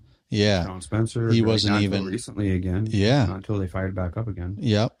then. Yeah. Sean Spencer. He like, wasn't not even until recently again. Yeah. Not until they fired back up again.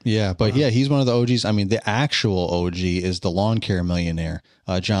 Yep. Yeah. But yeah, he's one of the OGs. I mean, the actual OG is the lawn care millionaire,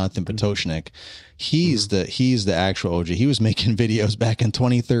 Jonathan Potoshnik. He's the actual OG. He was making videos back in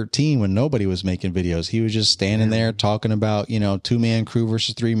 2013 when nobody was making videos. He was just standing there talking about, 2-man crew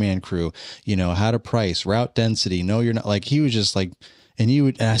versus 3-man crew, how to price, route density. No, you're not, like, he was just like, and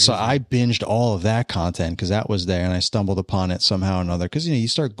I binged all of that content because that was there, and I stumbled upon it somehow or another. Because you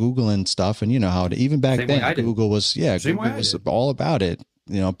start Googling stuff, and how to, even back then Google was Google was all about it,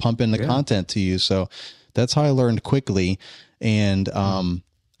 pumping the content to you. So that's how I learned quickly, and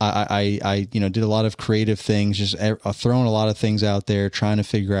I did a lot of creative things, just throwing a lot of things out there, trying to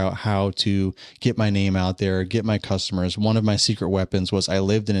figure out how to get my name out there, get my customers. One of my secret weapons was I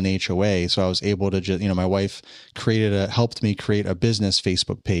lived in an HOA. So I was able to just, my wife helped me create a business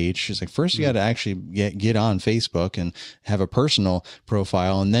Facebook page. She's like, first you got to actually get on Facebook and have a personal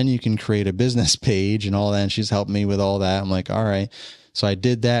profile, and then you can create a business page and all that. And she's helped me with all that. I'm like, all right. So I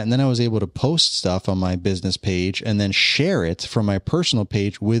did that, and then I was able to post stuff on my business page and then share it from my personal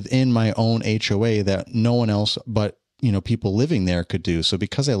page within my own HOA that no one else but, people living there could do. So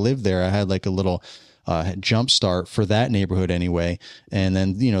because I lived there, I had like a little jump start for that neighborhood anyway. And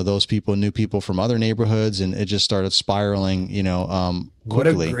then, those people knew people from other neighborhoods, and it just started spiraling, quickly. What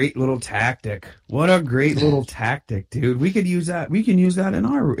a great little tactic. What a great little tactic, dude. We could use that. We can use that in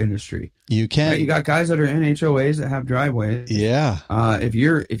our industry. You can. Right? You got guys that are in HOAs that have driveways. Yeah. If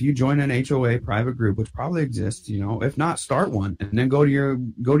you join an HOA private group, which probably exists, if not, start one, and then go to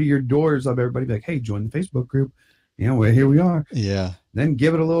your doors of everybody, be like, hey, join the Facebook group. Well, here we are. Yeah. Then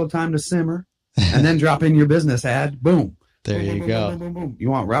give it a little time to simmer, and then drop in your business ad. Boom. There boom, you boom, go. Boom, boom, boom, boom. You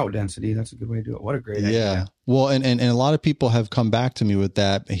want route density? That's a good way to do it. What a great idea. Yeah. Well, and a lot of people have come back to me with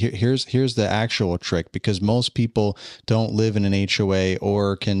that. Here's the actual trick, because most people don't live in an HOA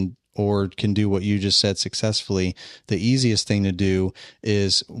or can do what you just said successfully. The easiest thing to do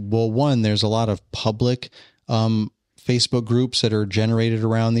is, well, one, there's a lot of public Facebook groups that are generated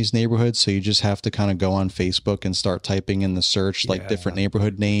around these neighborhoods. So you just have to kind of go on Facebook and start typing in the search, like different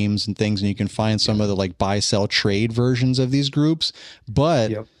neighborhood names and things. And you can find some of the like buy, sell, trade versions of these groups.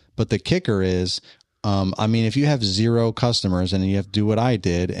 But the kicker is, if you have 0 customers and you have to do what I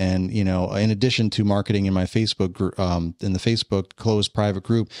did, and, in addition to marketing in my Facebook group, in the Facebook closed private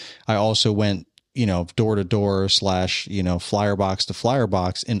group, I also went, door to door / flyer box to flyer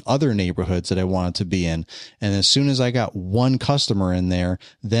box in other neighborhoods that I wanted to be in. And as soon as I got 1 customer in there,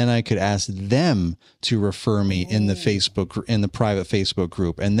 then I could ask them to refer me in the private Facebook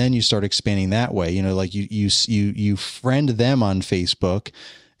group. And then you start expanding that way, like you friend them on Facebook.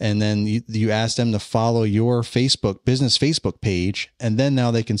 And then you ask them to follow your business Facebook page. And then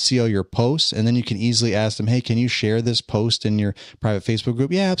now they can see all your posts. And then you can easily ask them, hey, can you share this post in your private Facebook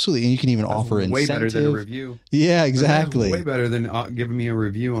group? Yeah, absolutely. And you can even offer incentive. Way better than a review. Yeah, exactly. Way better than giving me a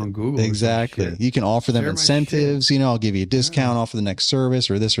review on Google. Exactly. You can offer them incentives. I'll give you a discount off of the next service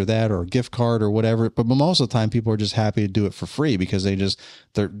or this or that, or a gift card or whatever. But most of the time, people are just happy to do it for free, because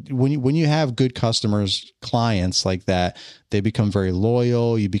when you have good customers, clients like that, they become very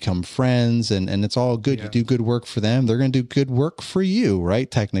loyal. You become friends, and it's all good. Yeah. You do good work for them. They're going to do good work for you, right?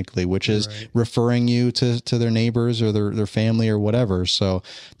 Technically, which is referring you to their neighbors or their family or whatever. So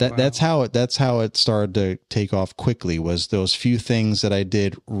that's how it started to take off quickly, was those few things that I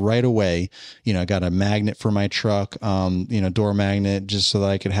did right away. I got a magnet for my truck, door magnet, just so that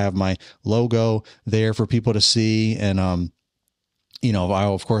I could have my logo there for people to see. And,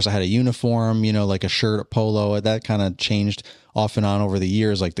 of course I had a uniform, like a shirt, a polo, that kind of changed off and on over the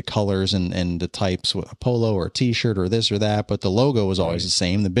years, like the colors and the types, a polo or a t-shirt or this or that, but the logo was always the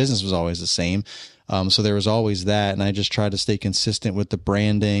same. The business was always the same. So there was always that. And I just tried to stay consistent with the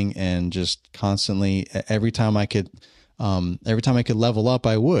branding, and just constantly, every time I could level up,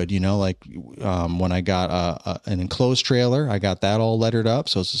 I would, when I got an enclosed trailer, I got that all lettered up.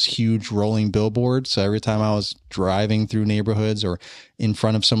 So it's this huge rolling billboard. So every time I was driving through neighborhoods or in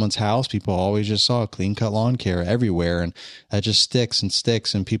front of someone's house, people always just saw Clean Cut Lawn Care everywhere. And that just sticks and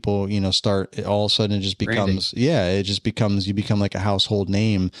sticks. And people, start, all of a sudden it just becomes, you become like a household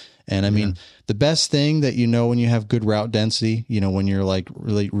name. And I mean, the best thing that, when you have good route density, when you're like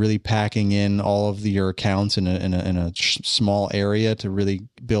really, really packing in all of your accounts in a small area to really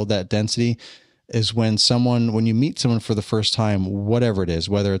build that density, is when you meet someone for the first time, whatever it is,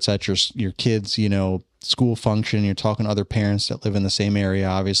 whether it's at your kids, school function, you're talking to other parents that live in the same area,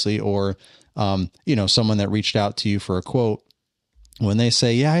 obviously, or, someone that reached out to you for a quote, when they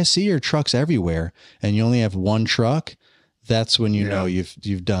say, yeah, I see your trucks everywhere, and you only have 1 truck, that's when you know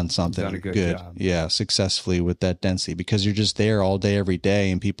you've done something done a good good. job. Yeah, successfully with that density, because you're just there all day, every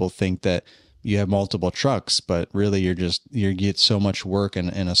day, and people think that you have multiple trucks, but really you get so much work in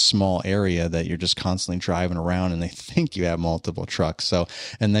a small area that you're just constantly driving around, and they think you have multiple trucks. So,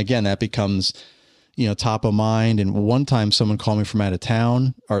 and again, that becomes, top of mind. And one time someone called me from out of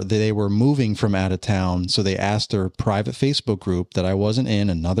town, or they were moving from out of town. So they asked their private Facebook group that I wasn't in,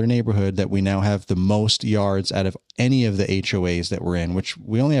 another neighborhood that we now have the most yards out of any of the HOAs that we're in, which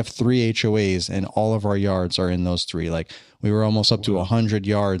we only have 3 HOAs, and all of our yards are in those 3. Like, we were almost up to 100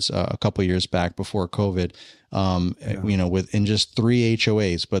 yards a couple years back before COVID, within just 3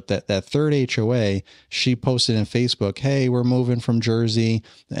 HOAs. But that third HOA, she posted in Facebook, "Hey, we're moving from Jersey.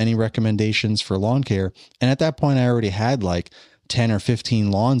 Any recommendations for lawn care?" And at that point, I already had like 10 or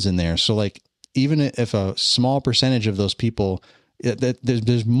 15 lawns in there. So like, even if a small percentage of those people,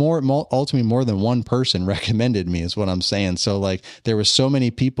 there's ultimately more than one person recommended me, is what I'm saying. So like, there was so many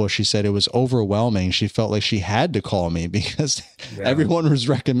people, she said it was overwhelming. She felt like she had to call me because everyone was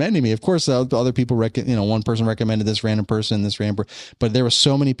recommending me. Of course, the other people, one person recommended this random person, but there were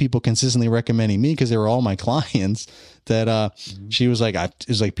so many people consistently recommending me because they were all my clients that she was like, it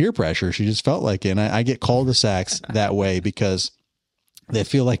was like peer pressure. She just felt like it. And I get cul-de-sacs that way because they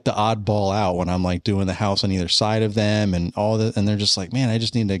feel like the oddball out when I'm like doing the house on either side of them and all that. And they're just like, man, I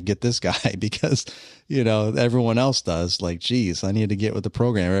just need to get this guy because, everyone else does. Like, geez, I need to get with the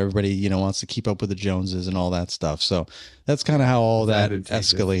program. Everybody, wants to keep up with the Joneses and all that stuff. So that's kind of how all that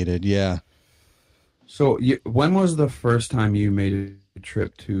escalated. Yeah. So when was the first time you made a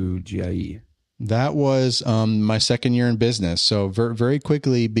trip to GIE? That was my second year in business. So very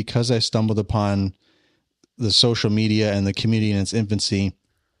quickly, because I stumbled upon the social media and the community in its infancy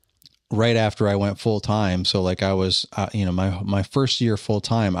right after I went full time. So like, I was, my first year full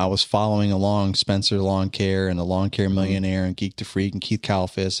time, I was following along Spencer Lawn Care and the Lawn Care Millionaire and Geek to Freak and Keith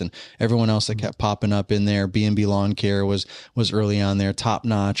Kalfas and everyone else that kept popping up in there. B&B Lawn Care was early on there. Top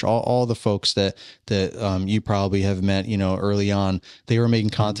Notch, all the folks that you probably have met, early on. They were making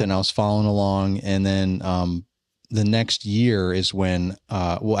content and I was following along. And then the next year is when,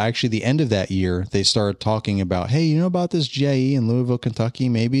 actually the end of that year, they started talking about, hey, you know about this GIE in Louisville, Kentucky?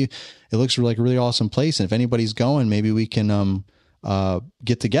 Maybe it looks like a really awesome place. And if anybody's going, maybe we can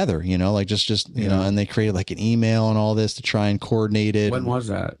get together, and they created like an email and all this to try and coordinate it. When was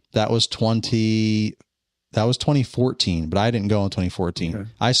that? That was 2014, but I didn't go in 2014. Okay.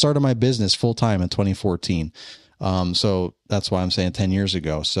 I started my business full time in 2014. So that's why I'm saying 10 years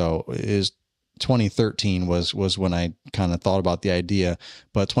ago. So it is 2013 was when I kind of thought about the idea,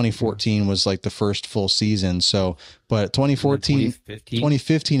 but 2014 was like the first full season. So, but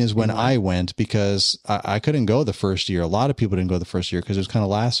 2015 is when I went because I couldn't go the first year. A lot of people didn't go the first year because it was kind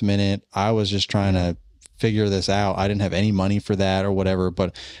of last minute. I was just trying to figure this out. I didn't have any money for that or whatever,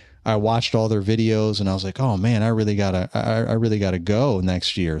 but I watched all their videos and I was like, oh man, I really gotta go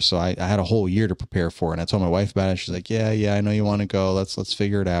next year. So I had a whole year to prepare for it. And I told my wife about it. She's like, yeah, I know you want to go. Let's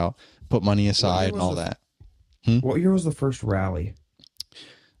figure it out. Put money aside and all that. What year was the first rally?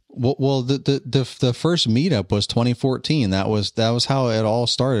 Well, the first meetup was 2014. That was how it all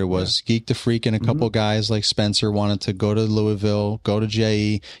started. Was Geek to Freak and a couple guys like Spencer wanted to go to Louisville, go to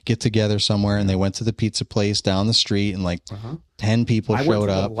GIE, get together somewhere, and they went to the pizza place down the street, and like 10 people showed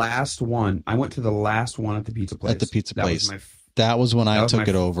up. I went to the last one at the pizza place. That was when I took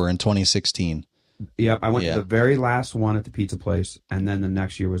it over in 2016. Yep, I went to the very last one at the pizza place, and then the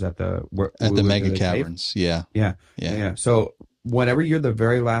next year was at the Mega Caverns. Yeah. So whatever year the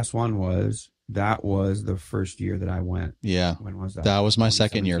very last one was, that was the first year that I went. Yeah. When was that? That was my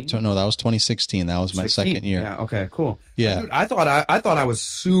second year. No, that was 2016. That was my second year. Yeah. Okay. Cool. Yeah. Dude, I thought I was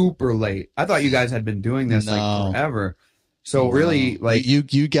super late. I thought you guys had been doing this like forever. So really, like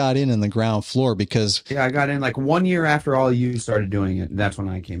you got in the ground floor because I got in like 1 year after all you started doing it. That's when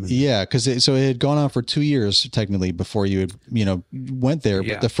I came in. Yeah, because it had gone on for 2 years technically before you had went there.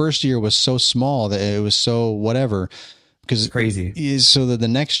 But the first year was so small that it was so whatever. Because it's crazy. So that the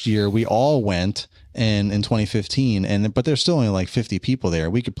next year we all went. And in 2015, but there's still only like 50 people there.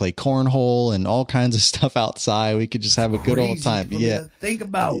 We could play cornhole and all kinds of stuff outside. We could just have a good old time. Yeah. Think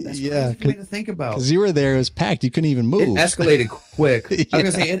about. That's crazy way to think about. Because you were there, it was packed. You couldn't even move. It escalated quick. I was going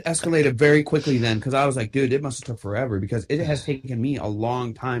to say it escalated very quickly then because I was like, dude, it must have took forever because it has taken me a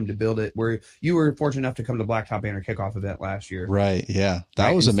long time to build it where you were fortunate enough to come to Blacktop Banner kickoff event last year. Right. Yeah.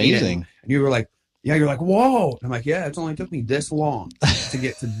 That was amazing. And you were like, yeah, you're like, whoa. And I'm like, yeah, it's only took me this long to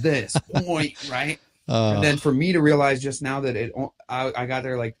get to this point, right? And then for me to realize just now that I got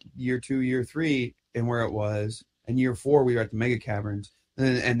there like year 2, year 3, and where it was, and year 4 we were at the Mega Caverns.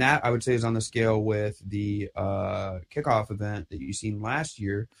 And that I would say is on the scale with the kickoff event that you seen last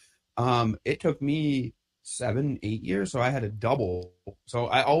year. It took me 7-8 years, so I had a double. So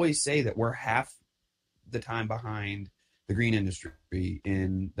I always say that we're half the time behind the green industry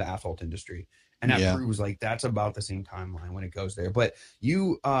in the asphalt industry, and that proves like that's about the same timeline when it goes there. But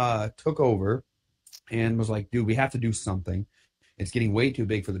you took over and was like, dude, we have to do something. It's getting way too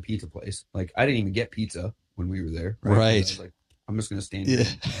big for the pizza place. Like, I didn't even get pizza when we were there. Right. I was like, I'm just going to stand here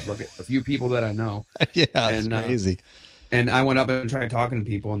and look at a few people that I know. Yeah, that's crazy. And I went up and tried talking to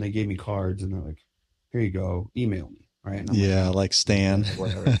people, and they gave me cards, and they're like, here you go, email me. Right. And I'm like Stan.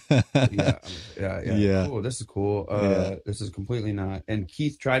 Whatever. Yeah. Cool. This is cool. This is completely not. And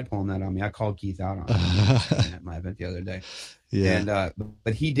Keith tried pulling that on me. I called Keith out on it at my event the other day. Yeah. And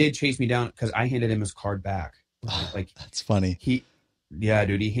but he did chase me down because I handed him his card back. Like, that's funny.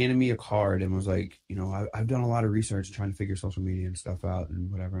 Dude, he handed me a card and was like, you know, I've done a lot of research trying to figure social media and stuff out and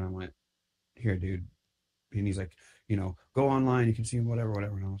whatever. And I went, here, dude. And he's like, you know, go online, you can see whatever. And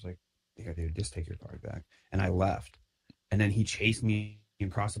I was like, yeah, dude, just take your card back. And I left. And then he chased me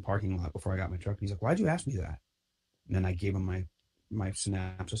across the parking lot before I got my truck. And he's like, why'd you ask me that? And then I gave him my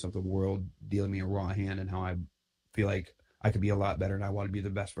synopsis of the world, dealing me a raw hand and how I feel like I could be a lot better and I want to be the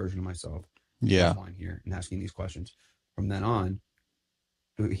best version of myself. Yeah. On here and asking these questions. From then on,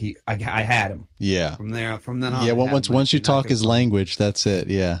 I had him. Yeah. From then on. Yeah. Once you talk his language, that's it.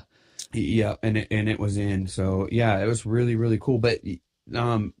 Yeah. Yeah. And it was in. So yeah, it was really, really cool. But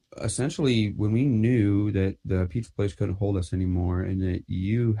essentially, when we knew that the pizza place couldn't hold us anymore and that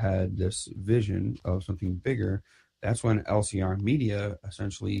you had this vision of something bigger, that's when LCR Media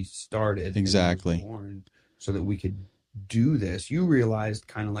essentially started. Exactly. Born so that we could do this. You realized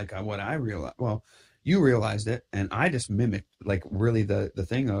kind of like what I realized. Well, you realized it, and I just mimicked, like, really the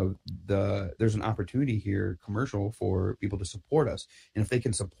thing of there's an opportunity here, commercial, for people to support us. And if they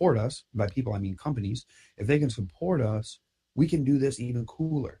can support us, by people I mean companies, if they can support us, we can do this even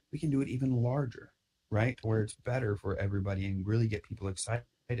cooler. We can do it even larger, right? Where it's better for everybody and really get people excited.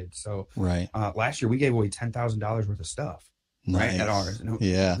 So last year we gave away $10,000 worth of stuff. Nice. Right, at ours. And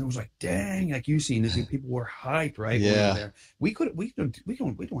it was like, dang, like you seen this, people were hyped, right? Yeah. We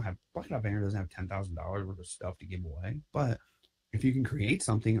don't have, Bucket Up Banner doesn't have $10,000 worth of stuff to give away. But if you can create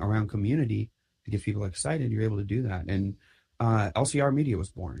something around community to get people excited, you're able to do that. And LCR Media was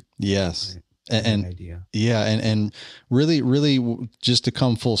born. Yes. Right? And really just to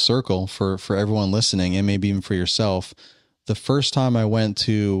come full circle for everyone listening and maybe even for yourself, the first time I went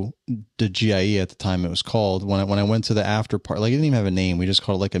to the GIE at the time it was called, when I went to the after party, like it didn't even have a name. We just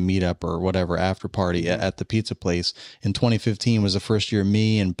called it like a meetup or whatever after party at the pizza place. In 2015 was the first year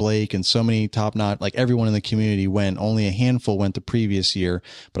me and Blake and so many top notch, like everyone in the community went. Only a handful went the previous year,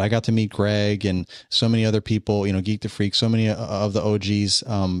 but I got to meet Greg and so many other people, you know, Geek the Freak, so many of the OGs,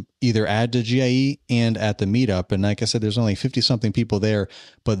 either at the GIE and at the meetup. And like I said, there's only 50 something people there,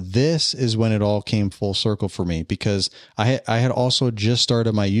 but this is when it all came full circle for me, because I had also just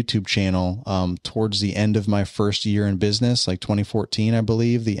started my YouTube channel towards the end of my first year in business, like 2014, I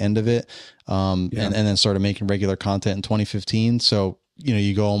believe, the end of it. And then started making regular content in 2015. So, you know,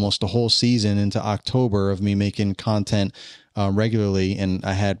 you go almost a whole season into October of me making content regularly. And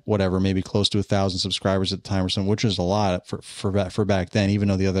I had maybe close to 1,000 subscribers at the time or something, which was a lot for back then, even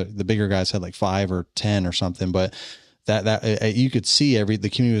though the bigger guys had like 5 or 10 or something. But that you could see the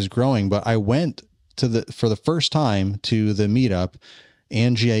community was growing. But I went for the first time to the meetup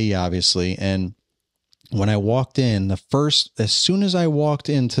and GIE, obviously. And when I walked in, as soon as I walked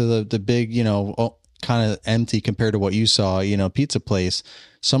into the big, you know, kind of empty compared to what you saw, you know, pizza place,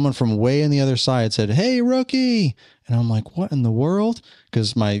 someone from way on the other side said, "Hey, rookie." And I'm like, what in the world?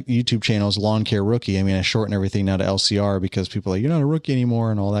 Because my YouTube channel is Lawn Care Rookie. I mean, I shorten everything now to LCR because people are like, you're not a rookie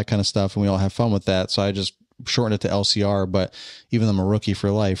anymore and all that kind of stuff. And we all have fun with that. So I just shorten it to LCR, but even though I'm a rookie for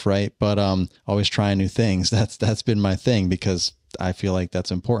life, right? But always trying new things. That's been my thing because I feel like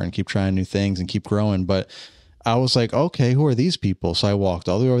that's important. Keep trying new things and keep growing. But I was like, okay, who are these people? So I walked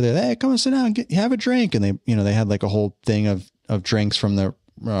all the way over there. Hey, come and sit down, have a drink. And they had like a whole thing of drinks from the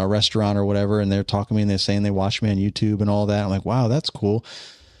restaurant or whatever. And they're talking to me and they're saying they watch me on YouTube and all that. I'm like, wow, that's cool.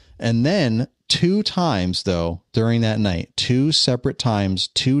 And then 2 times though, during that night, 2 separate times,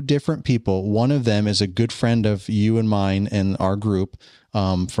 2 different people. One of them is a good friend of you and mine and our group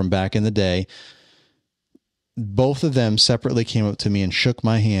from back in the day. Both of them separately came up to me and shook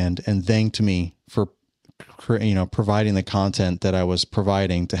my hand and thanked me for providing the content that I was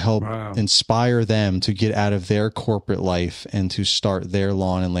providing to help inspire them to get out of their corporate life and to start their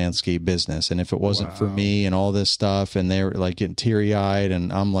lawn and landscape business. And if it wasn't for me and all this stuff, and they were like getting teary eyed,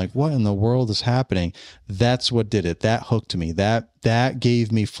 and I'm like, what in the world is happening? That's what did it. That hooked me. That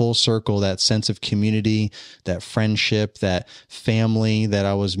gave me full circle, that sense of community, that friendship, that family that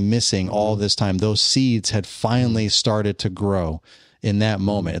I was missing all this time. Those seeds had finally started to grow in that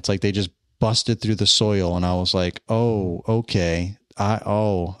moment. It's like they just busted through the soil, and I was like, oh, okay.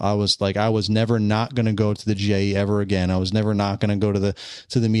 I was like, I was never not going to go to the GIE ever again. I was never not going to go to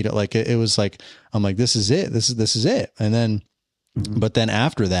the meetup. Like it was like, I'm like, this is it. This is it. And then, but then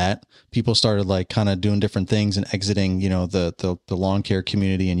after that, people started like kind of doing different things and exiting, the lawn care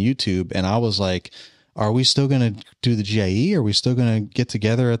community and YouTube. And I was like, are we still going to do the GIE? Are we still going to get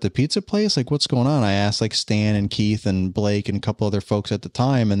together at the pizza place? Like, what's going on? I asked like Stan and Keith and Blake and a couple other folks at the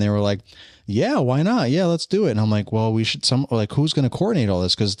time, and they were like, yeah, why not? Yeah, let's do it. And I'm like, well, we should who's going to coordinate all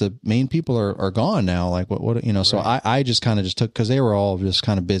this? Cause the main people are gone now. Like what, so I just kind of just took, cause they were all just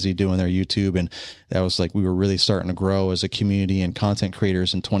kind of busy doing their YouTube. And that was like, we were really starting to grow as a community and content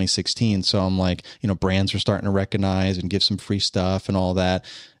creators in 2016. So I'm like, brands were starting to recognize and give some free stuff and all that.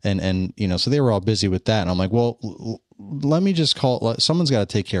 And so they were all busy with that. And I'm like, well, let me just someone's got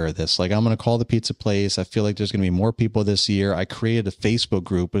to take care of this. Like, I'm going to call the pizza place. I feel like there's going to be more people this year. I created a Facebook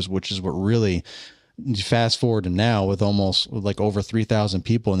group, which is what really, fast forward to now, with almost like over 3,000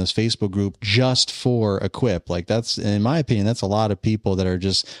 people in this Facebook group just for Equip. Like, that's, in my opinion, that's a lot of people that are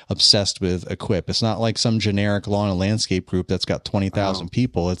just obsessed with Equip. It's not like some generic lawn and landscape group that's got 20,000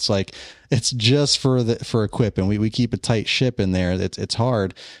 people. It's like, it's just for Equip, and we keep a tight ship in there. It's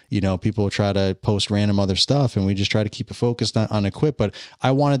hard. People try to post random other stuff, and we just try to keep it focused on Equip. But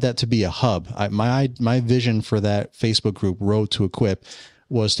I wanted that to be a hub. My vision for that Facebook group, Road to Equip,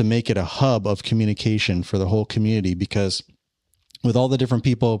 was to make it a hub of communication for the whole community, because with all the different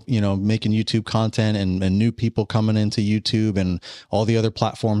people, making YouTube content and new people coming into YouTube and all the other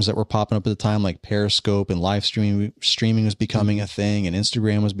platforms that were popping up at the time, like Periscope and live streaming was becoming a thing, and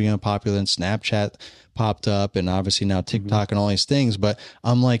Instagram was becoming popular, and Snapchat popped up, and obviously now TikTok and all these things. But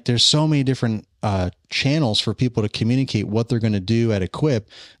I'm like, there's so many different channels for people to communicate what they're going to do at Equip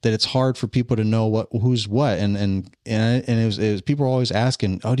that it's hard for people to know who's what. And it was people were always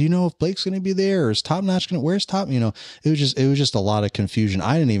asking, oh, do you know if Blake's going to be there, or is Top Notch going to, where's Top? It was just a lot of confusion.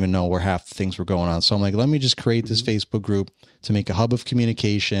 I didn't even know where half the things were going on. So I'm like, let me just create this Facebook group to make a hub of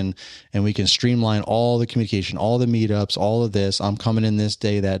communication, and we can streamline all the communication, all the meetups, all of this. I'm coming in this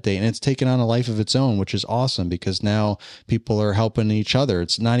day, that day, and it's taken on a life of its own, which is awesome, because now people are helping each other.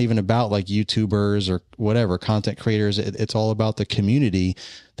 It's not even about like YouTubers or whatever, content creators. It's all about the community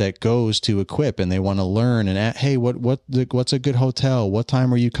that goes to Equip, and they want to learn and hey, what's a good hotel? What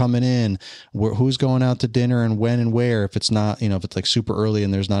time are you coming in? Who's going out to dinner, and when and where? If it's not, if it's like super early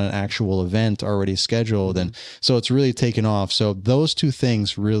and there's not an actual event already scheduled. And so it's really taken off. So those two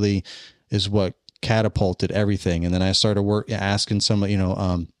things really is what catapulted everything. And then I started asking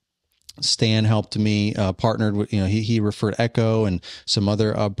some, Stan helped me, partnered with, he referred Echo and some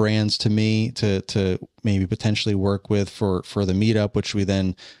other brands to me to maybe potentially work with for the meetup, which we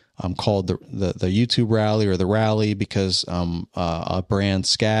then called the YouTube Rally, or the Rally, because a brand,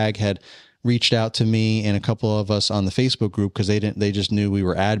 Skag, had reached out to me and a couple of us on the Facebook group, because they just knew we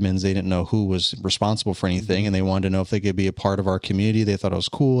were admins. They didn't know who was responsible for anything, and they wanted to know if they could be a part of our community. They thought it was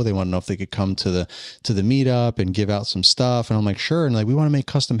cool. They wanted to know if they could come to the meetup and give out some stuff. And I'm like, sure. And like, we want to make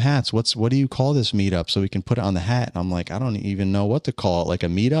custom hats. What do you call this meetup so we can put it on the hat? And I'm like, I don't even know what to call it. Like a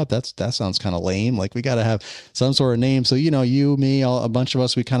meetup? That sounds kind of lame. Like, we got to have some sort of name. So, you, me, a bunch of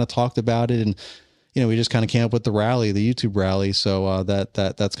us, we kind of talked about it, and we just kind of came up with the Rally, the YouTube Rally. So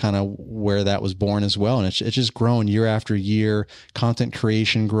that's kind of where that was born as well. And it's just grown year after year. Content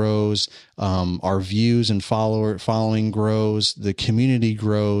creation grows. Our views and following grows. The community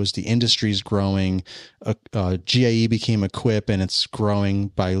grows. The industry's growing. GIE became Equip, and it's growing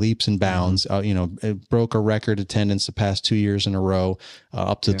by leaps and bounds. It broke a record attendance the past 2 years in a row,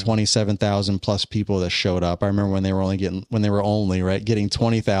 up to 27,000 plus people that showed up. I remember when they were only getting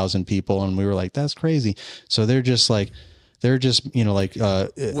 20,000 people, and we were like, that's crazy. So they're just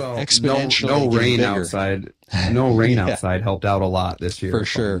exponentially no rain bigger. outside. No rain outside helped out a lot this year. For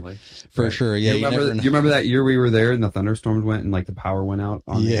sure. For sure. Yeah. You remember that year we were there and the thunderstorms went and like the power went out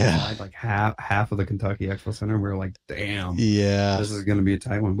on the inside, like half of the Kentucky Expo Center. We were like, damn, this is going to be a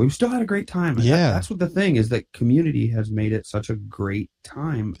tight one. But we still had a great time. Yeah. That's what the thing is, that community has made it such a great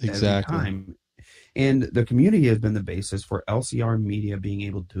time. Exactly. Every time. And the community has been the basis for LCR Media being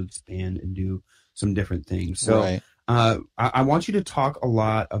able to expand and do some different things. So, right. I want you to talk a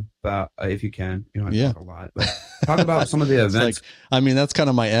lot about, if you can, you know, I talk a lot, but talk about some of the events. That's kind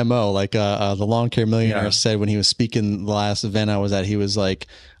of my MO. Like, the Lawn Care Millionaire said when he was speaking the last event I was at, he was like,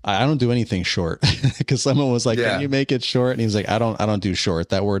 I don't do anything short, because someone was like, can you make it short? And he was like, I don't do short.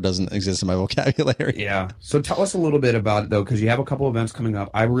 That word doesn't exist in my vocabulary. Yeah. So tell us a little bit about it though, because you have a couple events coming up.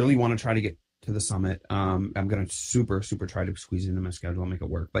 I really want to try to get to the summit. I'm going to super try to squeeze it into my schedule and make it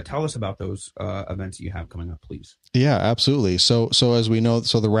work. But tell us about those events that you have coming up, please. Yeah, absolutely. So as we know,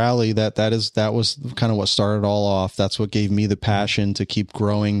 so the rally that was kind of what started all off. That's what gave me the passion to keep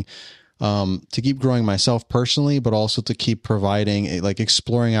growing. To keep growing myself personally, but also to keep providing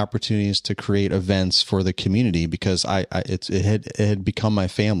exploring opportunities to create events for the community, because it had become my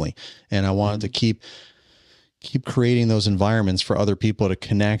family, and I wanted to keep creating those environments for other people to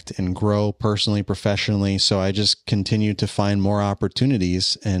connect and grow personally, professionally. So I just continued to find more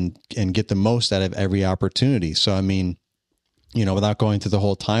opportunities and get the most out of every opportunity. So, I mean, you know, without going through the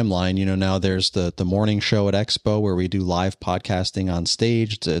whole timeline, you know, now there's the morning show at Expo where we do live podcasting on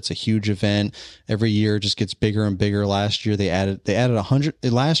stage. It's a huge event. Every year it just gets bigger and bigger. Last year they added 100.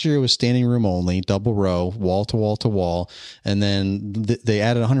 Last year it was standing room only, double row, wall to wall to wall. And then they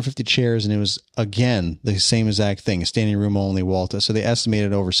added 150 chairs, and it was again the same exact thing, standing room only, wall to. So they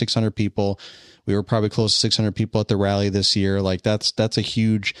estimated over 600 people. We were probably close to 600 people at the rally this year. Like that's a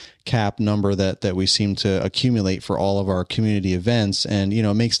huge cap number that we seem to accumulate for all of our community events. And, you know,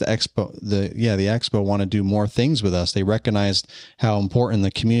 it makes the expo want to do more things with us. They recognized how important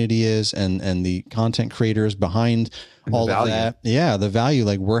the community is and the content creators behind all of that. Yeah. The value,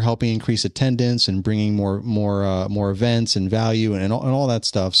 like we're helping increase attendance and bringing more events and value and all that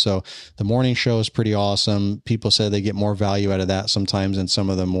stuff. So the morning show is pretty awesome. People say they get more value out of that sometimes than some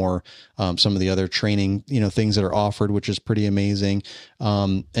of the other training, you know, things that are offered, which is pretty amazing.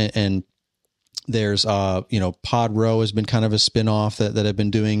 And there's, you know, Pod Row has been kind of a spinoff that I've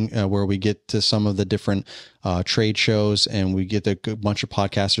been doing, where we get to some of the different trade shows, and we get a bunch of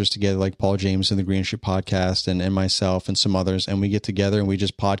podcasters together, like Paul James and the Green Ship podcast and myself and some others. And we get together and we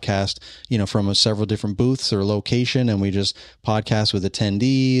just podcast, you know, from several different booths or location. And we just podcast with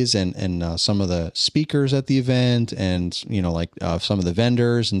attendees and some of the speakers at the event, and, you know, like some of the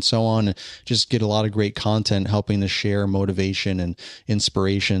vendors and so on, and just get a lot of great content helping to share motivation and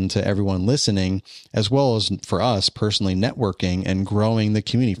inspiration to everyone listening, as well as for us personally networking and growing the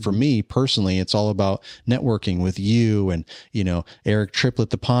community. For me personally, it's all about networking with you and, you know, Eric Triplett,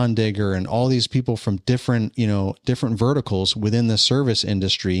 the pond digger, and all these people from different verticals within the service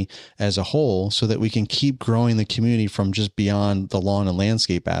industry as a whole, so that we can keep growing the community from just beyond the lawn and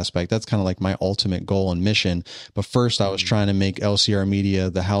landscape aspect. That's kind of like my ultimate goal and mission. But first I was trying to make LCR Media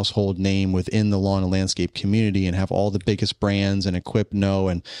the household name within the lawn and landscape community and have all the biggest brands and equip know.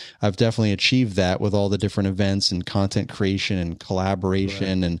 And I've definitely achieved that with all the different events and content creation and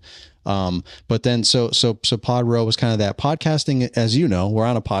collaboration. Right. But then, so Pod Row was kind of that. Podcasting, as you know, we're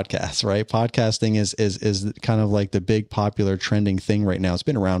on a podcast, right? Podcasting is kind of like the big popular trending thing right now. It's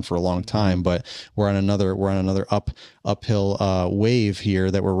been around for a long time, but we're on another uphill wave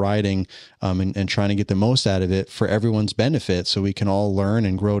here that we're riding, and trying to get the most out of it for everyone's benefit, so we can all learn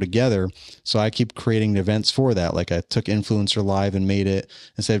and grow together. So I keep creating events for that. Like I took Influencer Live and made it,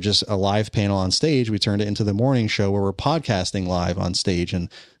 instead of just a live panel on stage, we turned it into the morning show where we're podcasting live on stage, and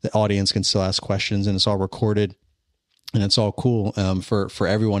the audience can still ask questions, and it's all recorded, and it's all cool for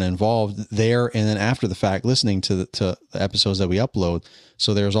everyone involved there, and then after the fact listening to the episodes that we upload.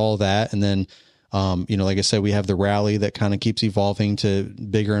 So there's all that. And then you know, like I said, we have the rally that kind of keeps evolving to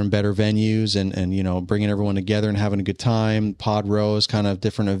bigger and better venues and, you know, bringing everyone together and having a good time. Pod Row is kind of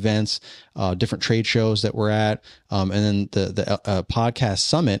different events, different trade shows that we're at. And then the podcast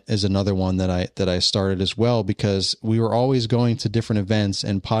summit is another one that I started as well, because we were always going to different events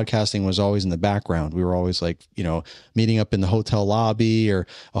and podcasting was always in the background. We were always like, you know, meeting up in the hotel lobby or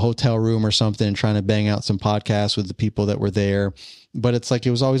a hotel room or something and trying to bang out some podcasts with the people that were there. But it's like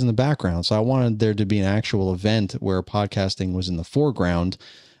it was always in the background. So I wanted there to be an actual event where podcasting was in the foreground,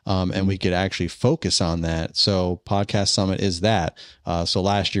 and we could actually focus on that. So Podcast Summit is that. So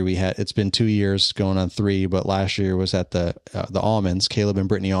last year it's been 2 years going on 3, but last year was at the Almonds, Caleb and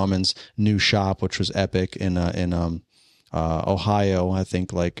Brittany Almonds' new shop, which was epic in Ohio, I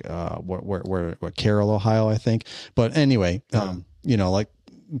think, like where Carroll, Ohio, I think. But anyway, you know, like,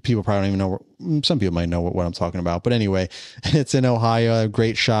 people probably don't even know. Some people might know what I'm talking about, but anyway, it's in Ohio, a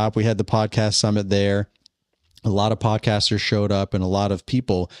great shop. We had the podcast summit there. a lot of podcasters showed up, and a lot of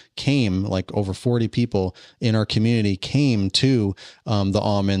people came, like over 40 people in our community came to the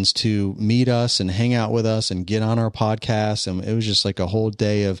Almonds to meet us and hang out with us and get on our podcast. And it was just like a whole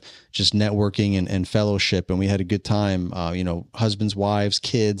day of just networking and fellowship. And we had a good time, husbands, wives,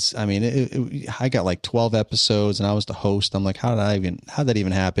 kids. I mean, I got like 12 episodes and I was the host. I'm like, how'd that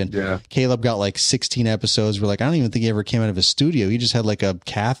even happen? Yeah. Caleb got like 16 episodes. We're like, I don't even think he ever came out of his studio. He just had like a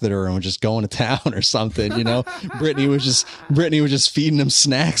catheter and was just going to town or something, Brittany was just feeding him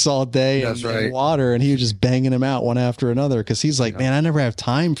snacks all day and water, and he was just banging them out one after another. Cause he's like, man, I never have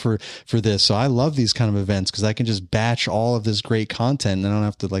time for this. So I love these kind of events because I can just batch all of this great content and I don't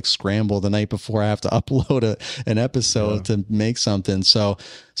have to like scramble the night before I have to upload an episode to make something. So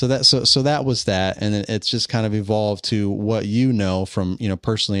that was that. And then it's just kind of evolved to what, from,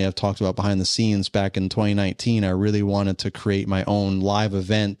 personally, I've talked about behind the scenes back in 2019, I really wanted to create my own live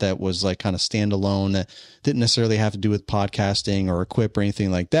event that was like kind of standalone, that didn't necessarily have to do with podcasting or equip or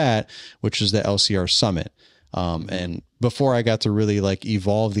anything like that, which is the LCR Summit. And before I got to really like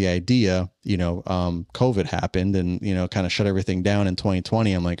evolve the idea, COVID happened and, kind of shut everything down in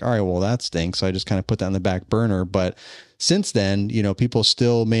 2020. I'm like, all right, well, that stinks. So I just kind of put that on the back burner. But since then, people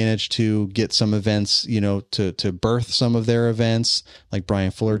still managed to get some events, to birth some of their events, like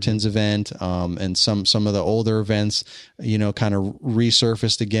Brian Fullerton's event, and some of the older events, kind of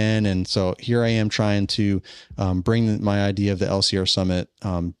resurfaced again. And so here I am trying to bring my idea of the LCR Summit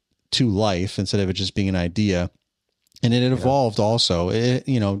to life instead of it just being an idea. And it evolved also.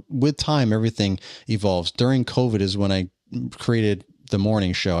 With time, everything evolves. During COVID is when I created the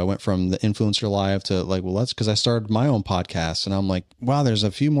morning show. I went from the Influencer Live to like, well, that's because I started my own podcast. And I'm like, wow, there's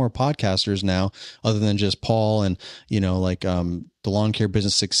a few more podcasters now other than just Paul and, the Lawn Care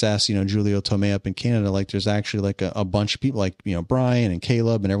Business Success, Julio Tomei up in Canada. Like there's actually like a bunch of people like, Brian and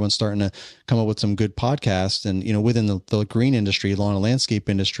Caleb, and everyone's starting to come up with some good podcasts and, within the green industry, lawn and landscape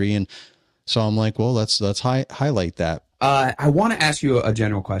industry. And so I'm like, well, let's highlight that. I want to ask you a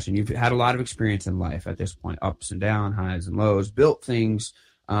general question. You've had a lot of experience in life at this point, ups and downs, highs and lows, built things,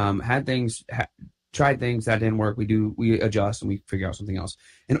 tried things that didn't work. We adjust and we figure out something else.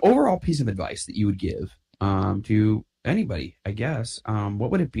 An overall piece of advice that you would give to anybody, I guess, what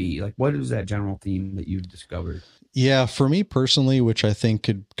would it be? Like, what is that general theme that you've discovered? Yeah, for me personally, which I think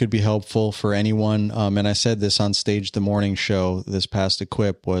could be helpful for anyone, and I said this on stage the morning show this past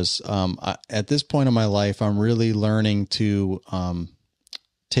Equip, was at this point in my life, I'm really learning to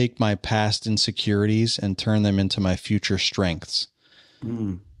take my past insecurities and turn them into my future strengths.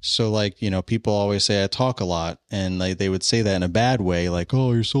 So like, people always say I talk a lot, and they would say that in a bad way, like,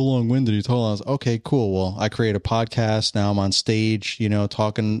 oh, you're so long-winded, you talk a lot. I was, okay, cool. Well, I create a podcast. Now I'm on stage,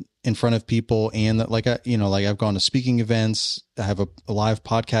 talking in front of people. And I've gone to speaking events. I have a live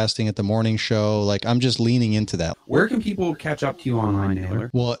podcasting at the morning show. Like I'm just leaning into that. Where can people catch up to you online,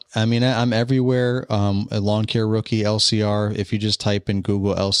 Naylor? Well, I mean, I'm everywhere. A Lawn Care Rookie LCR. If you just type in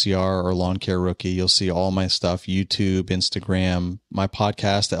Google LCR or Lawn Care Rookie, you'll see all my stuff, YouTube, Instagram, my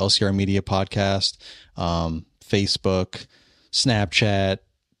podcast, the LCR Media podcast, Facebook, Snapchat,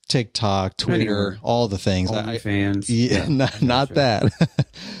 TikTok, Twitter, all the things. Fans. Yeah, not that.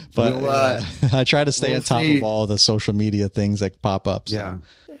 But I try to stay on top of all the social media things that pop up. So.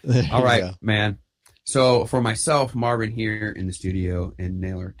 Yeah. All right, man. So for myself, Marvin here in the studio, and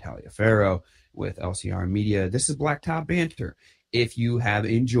Naylor Taliaferro with LCR Media, this is Blacktop Banter. If you have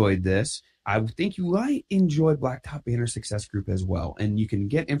enjoyed this, I think you might enjoy Blacktop Banner Success Group as well. And you can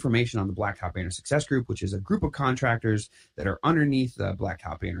get information on the Blacktop Banner Success Group, which is a group of contractors that are underneath the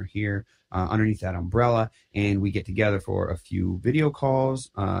Blacktop Banner here, underneath that umbrella. And we get together for a few video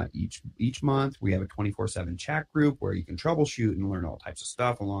calls each month. We have a 24/7 chat group where you can troubleshoot and learn all types of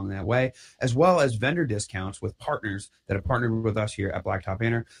stuff along that way, as well as vendor discounts with partners that have partnered with us here at Blacktop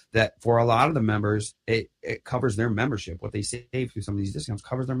Banner, that for a lot of the members, it covers their membership. What they save through some of these discounts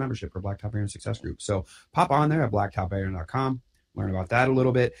covers their membership for Blacktop Banner Success Group. So pop on there at blacktopbanner.com, learn about that a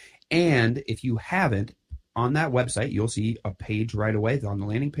little bit. And if you haven't, on that website, you'll see a page right away on the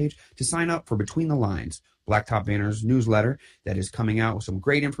landing page to sign up for Between the Lines, Blacktop Banner's newsletter that is coming out with some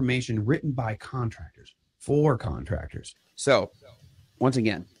great information written by contractors for contractors. So once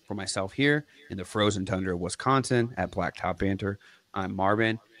again, for myself here in the frozen tundra of Wisconsin at Blacktop Banter, I'm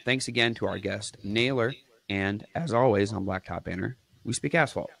Marvin. Thanks again to our guest, Naylor. And as always on Blacktop Banner, we speak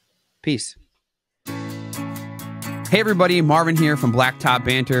asphalt. Peace. Hey everybody, Marvin here from Blacktop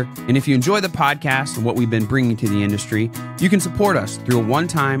Banter. And if you enjoy the podcast and what we've been bringing to the industry, you can support us through a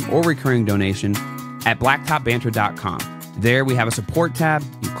one-time or recurring donation at blacktopbanter.com. There we have a support tab.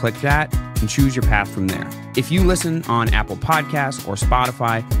 You click that and choose your path from there. If you listen on Apple Podcasts or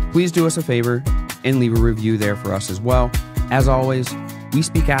Spotify, please do us a favor and leave a review there for us as well. As always, we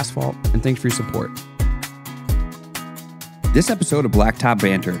speak asphalt, and thanks for your support. This episode of Blacktop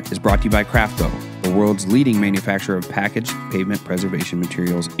Banter is brought to you by Crafco, the world's leading manufacturer of packaged pavement preservation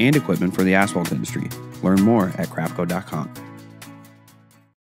materials and equipment for the asphalt industry. Learn more at crafco.com.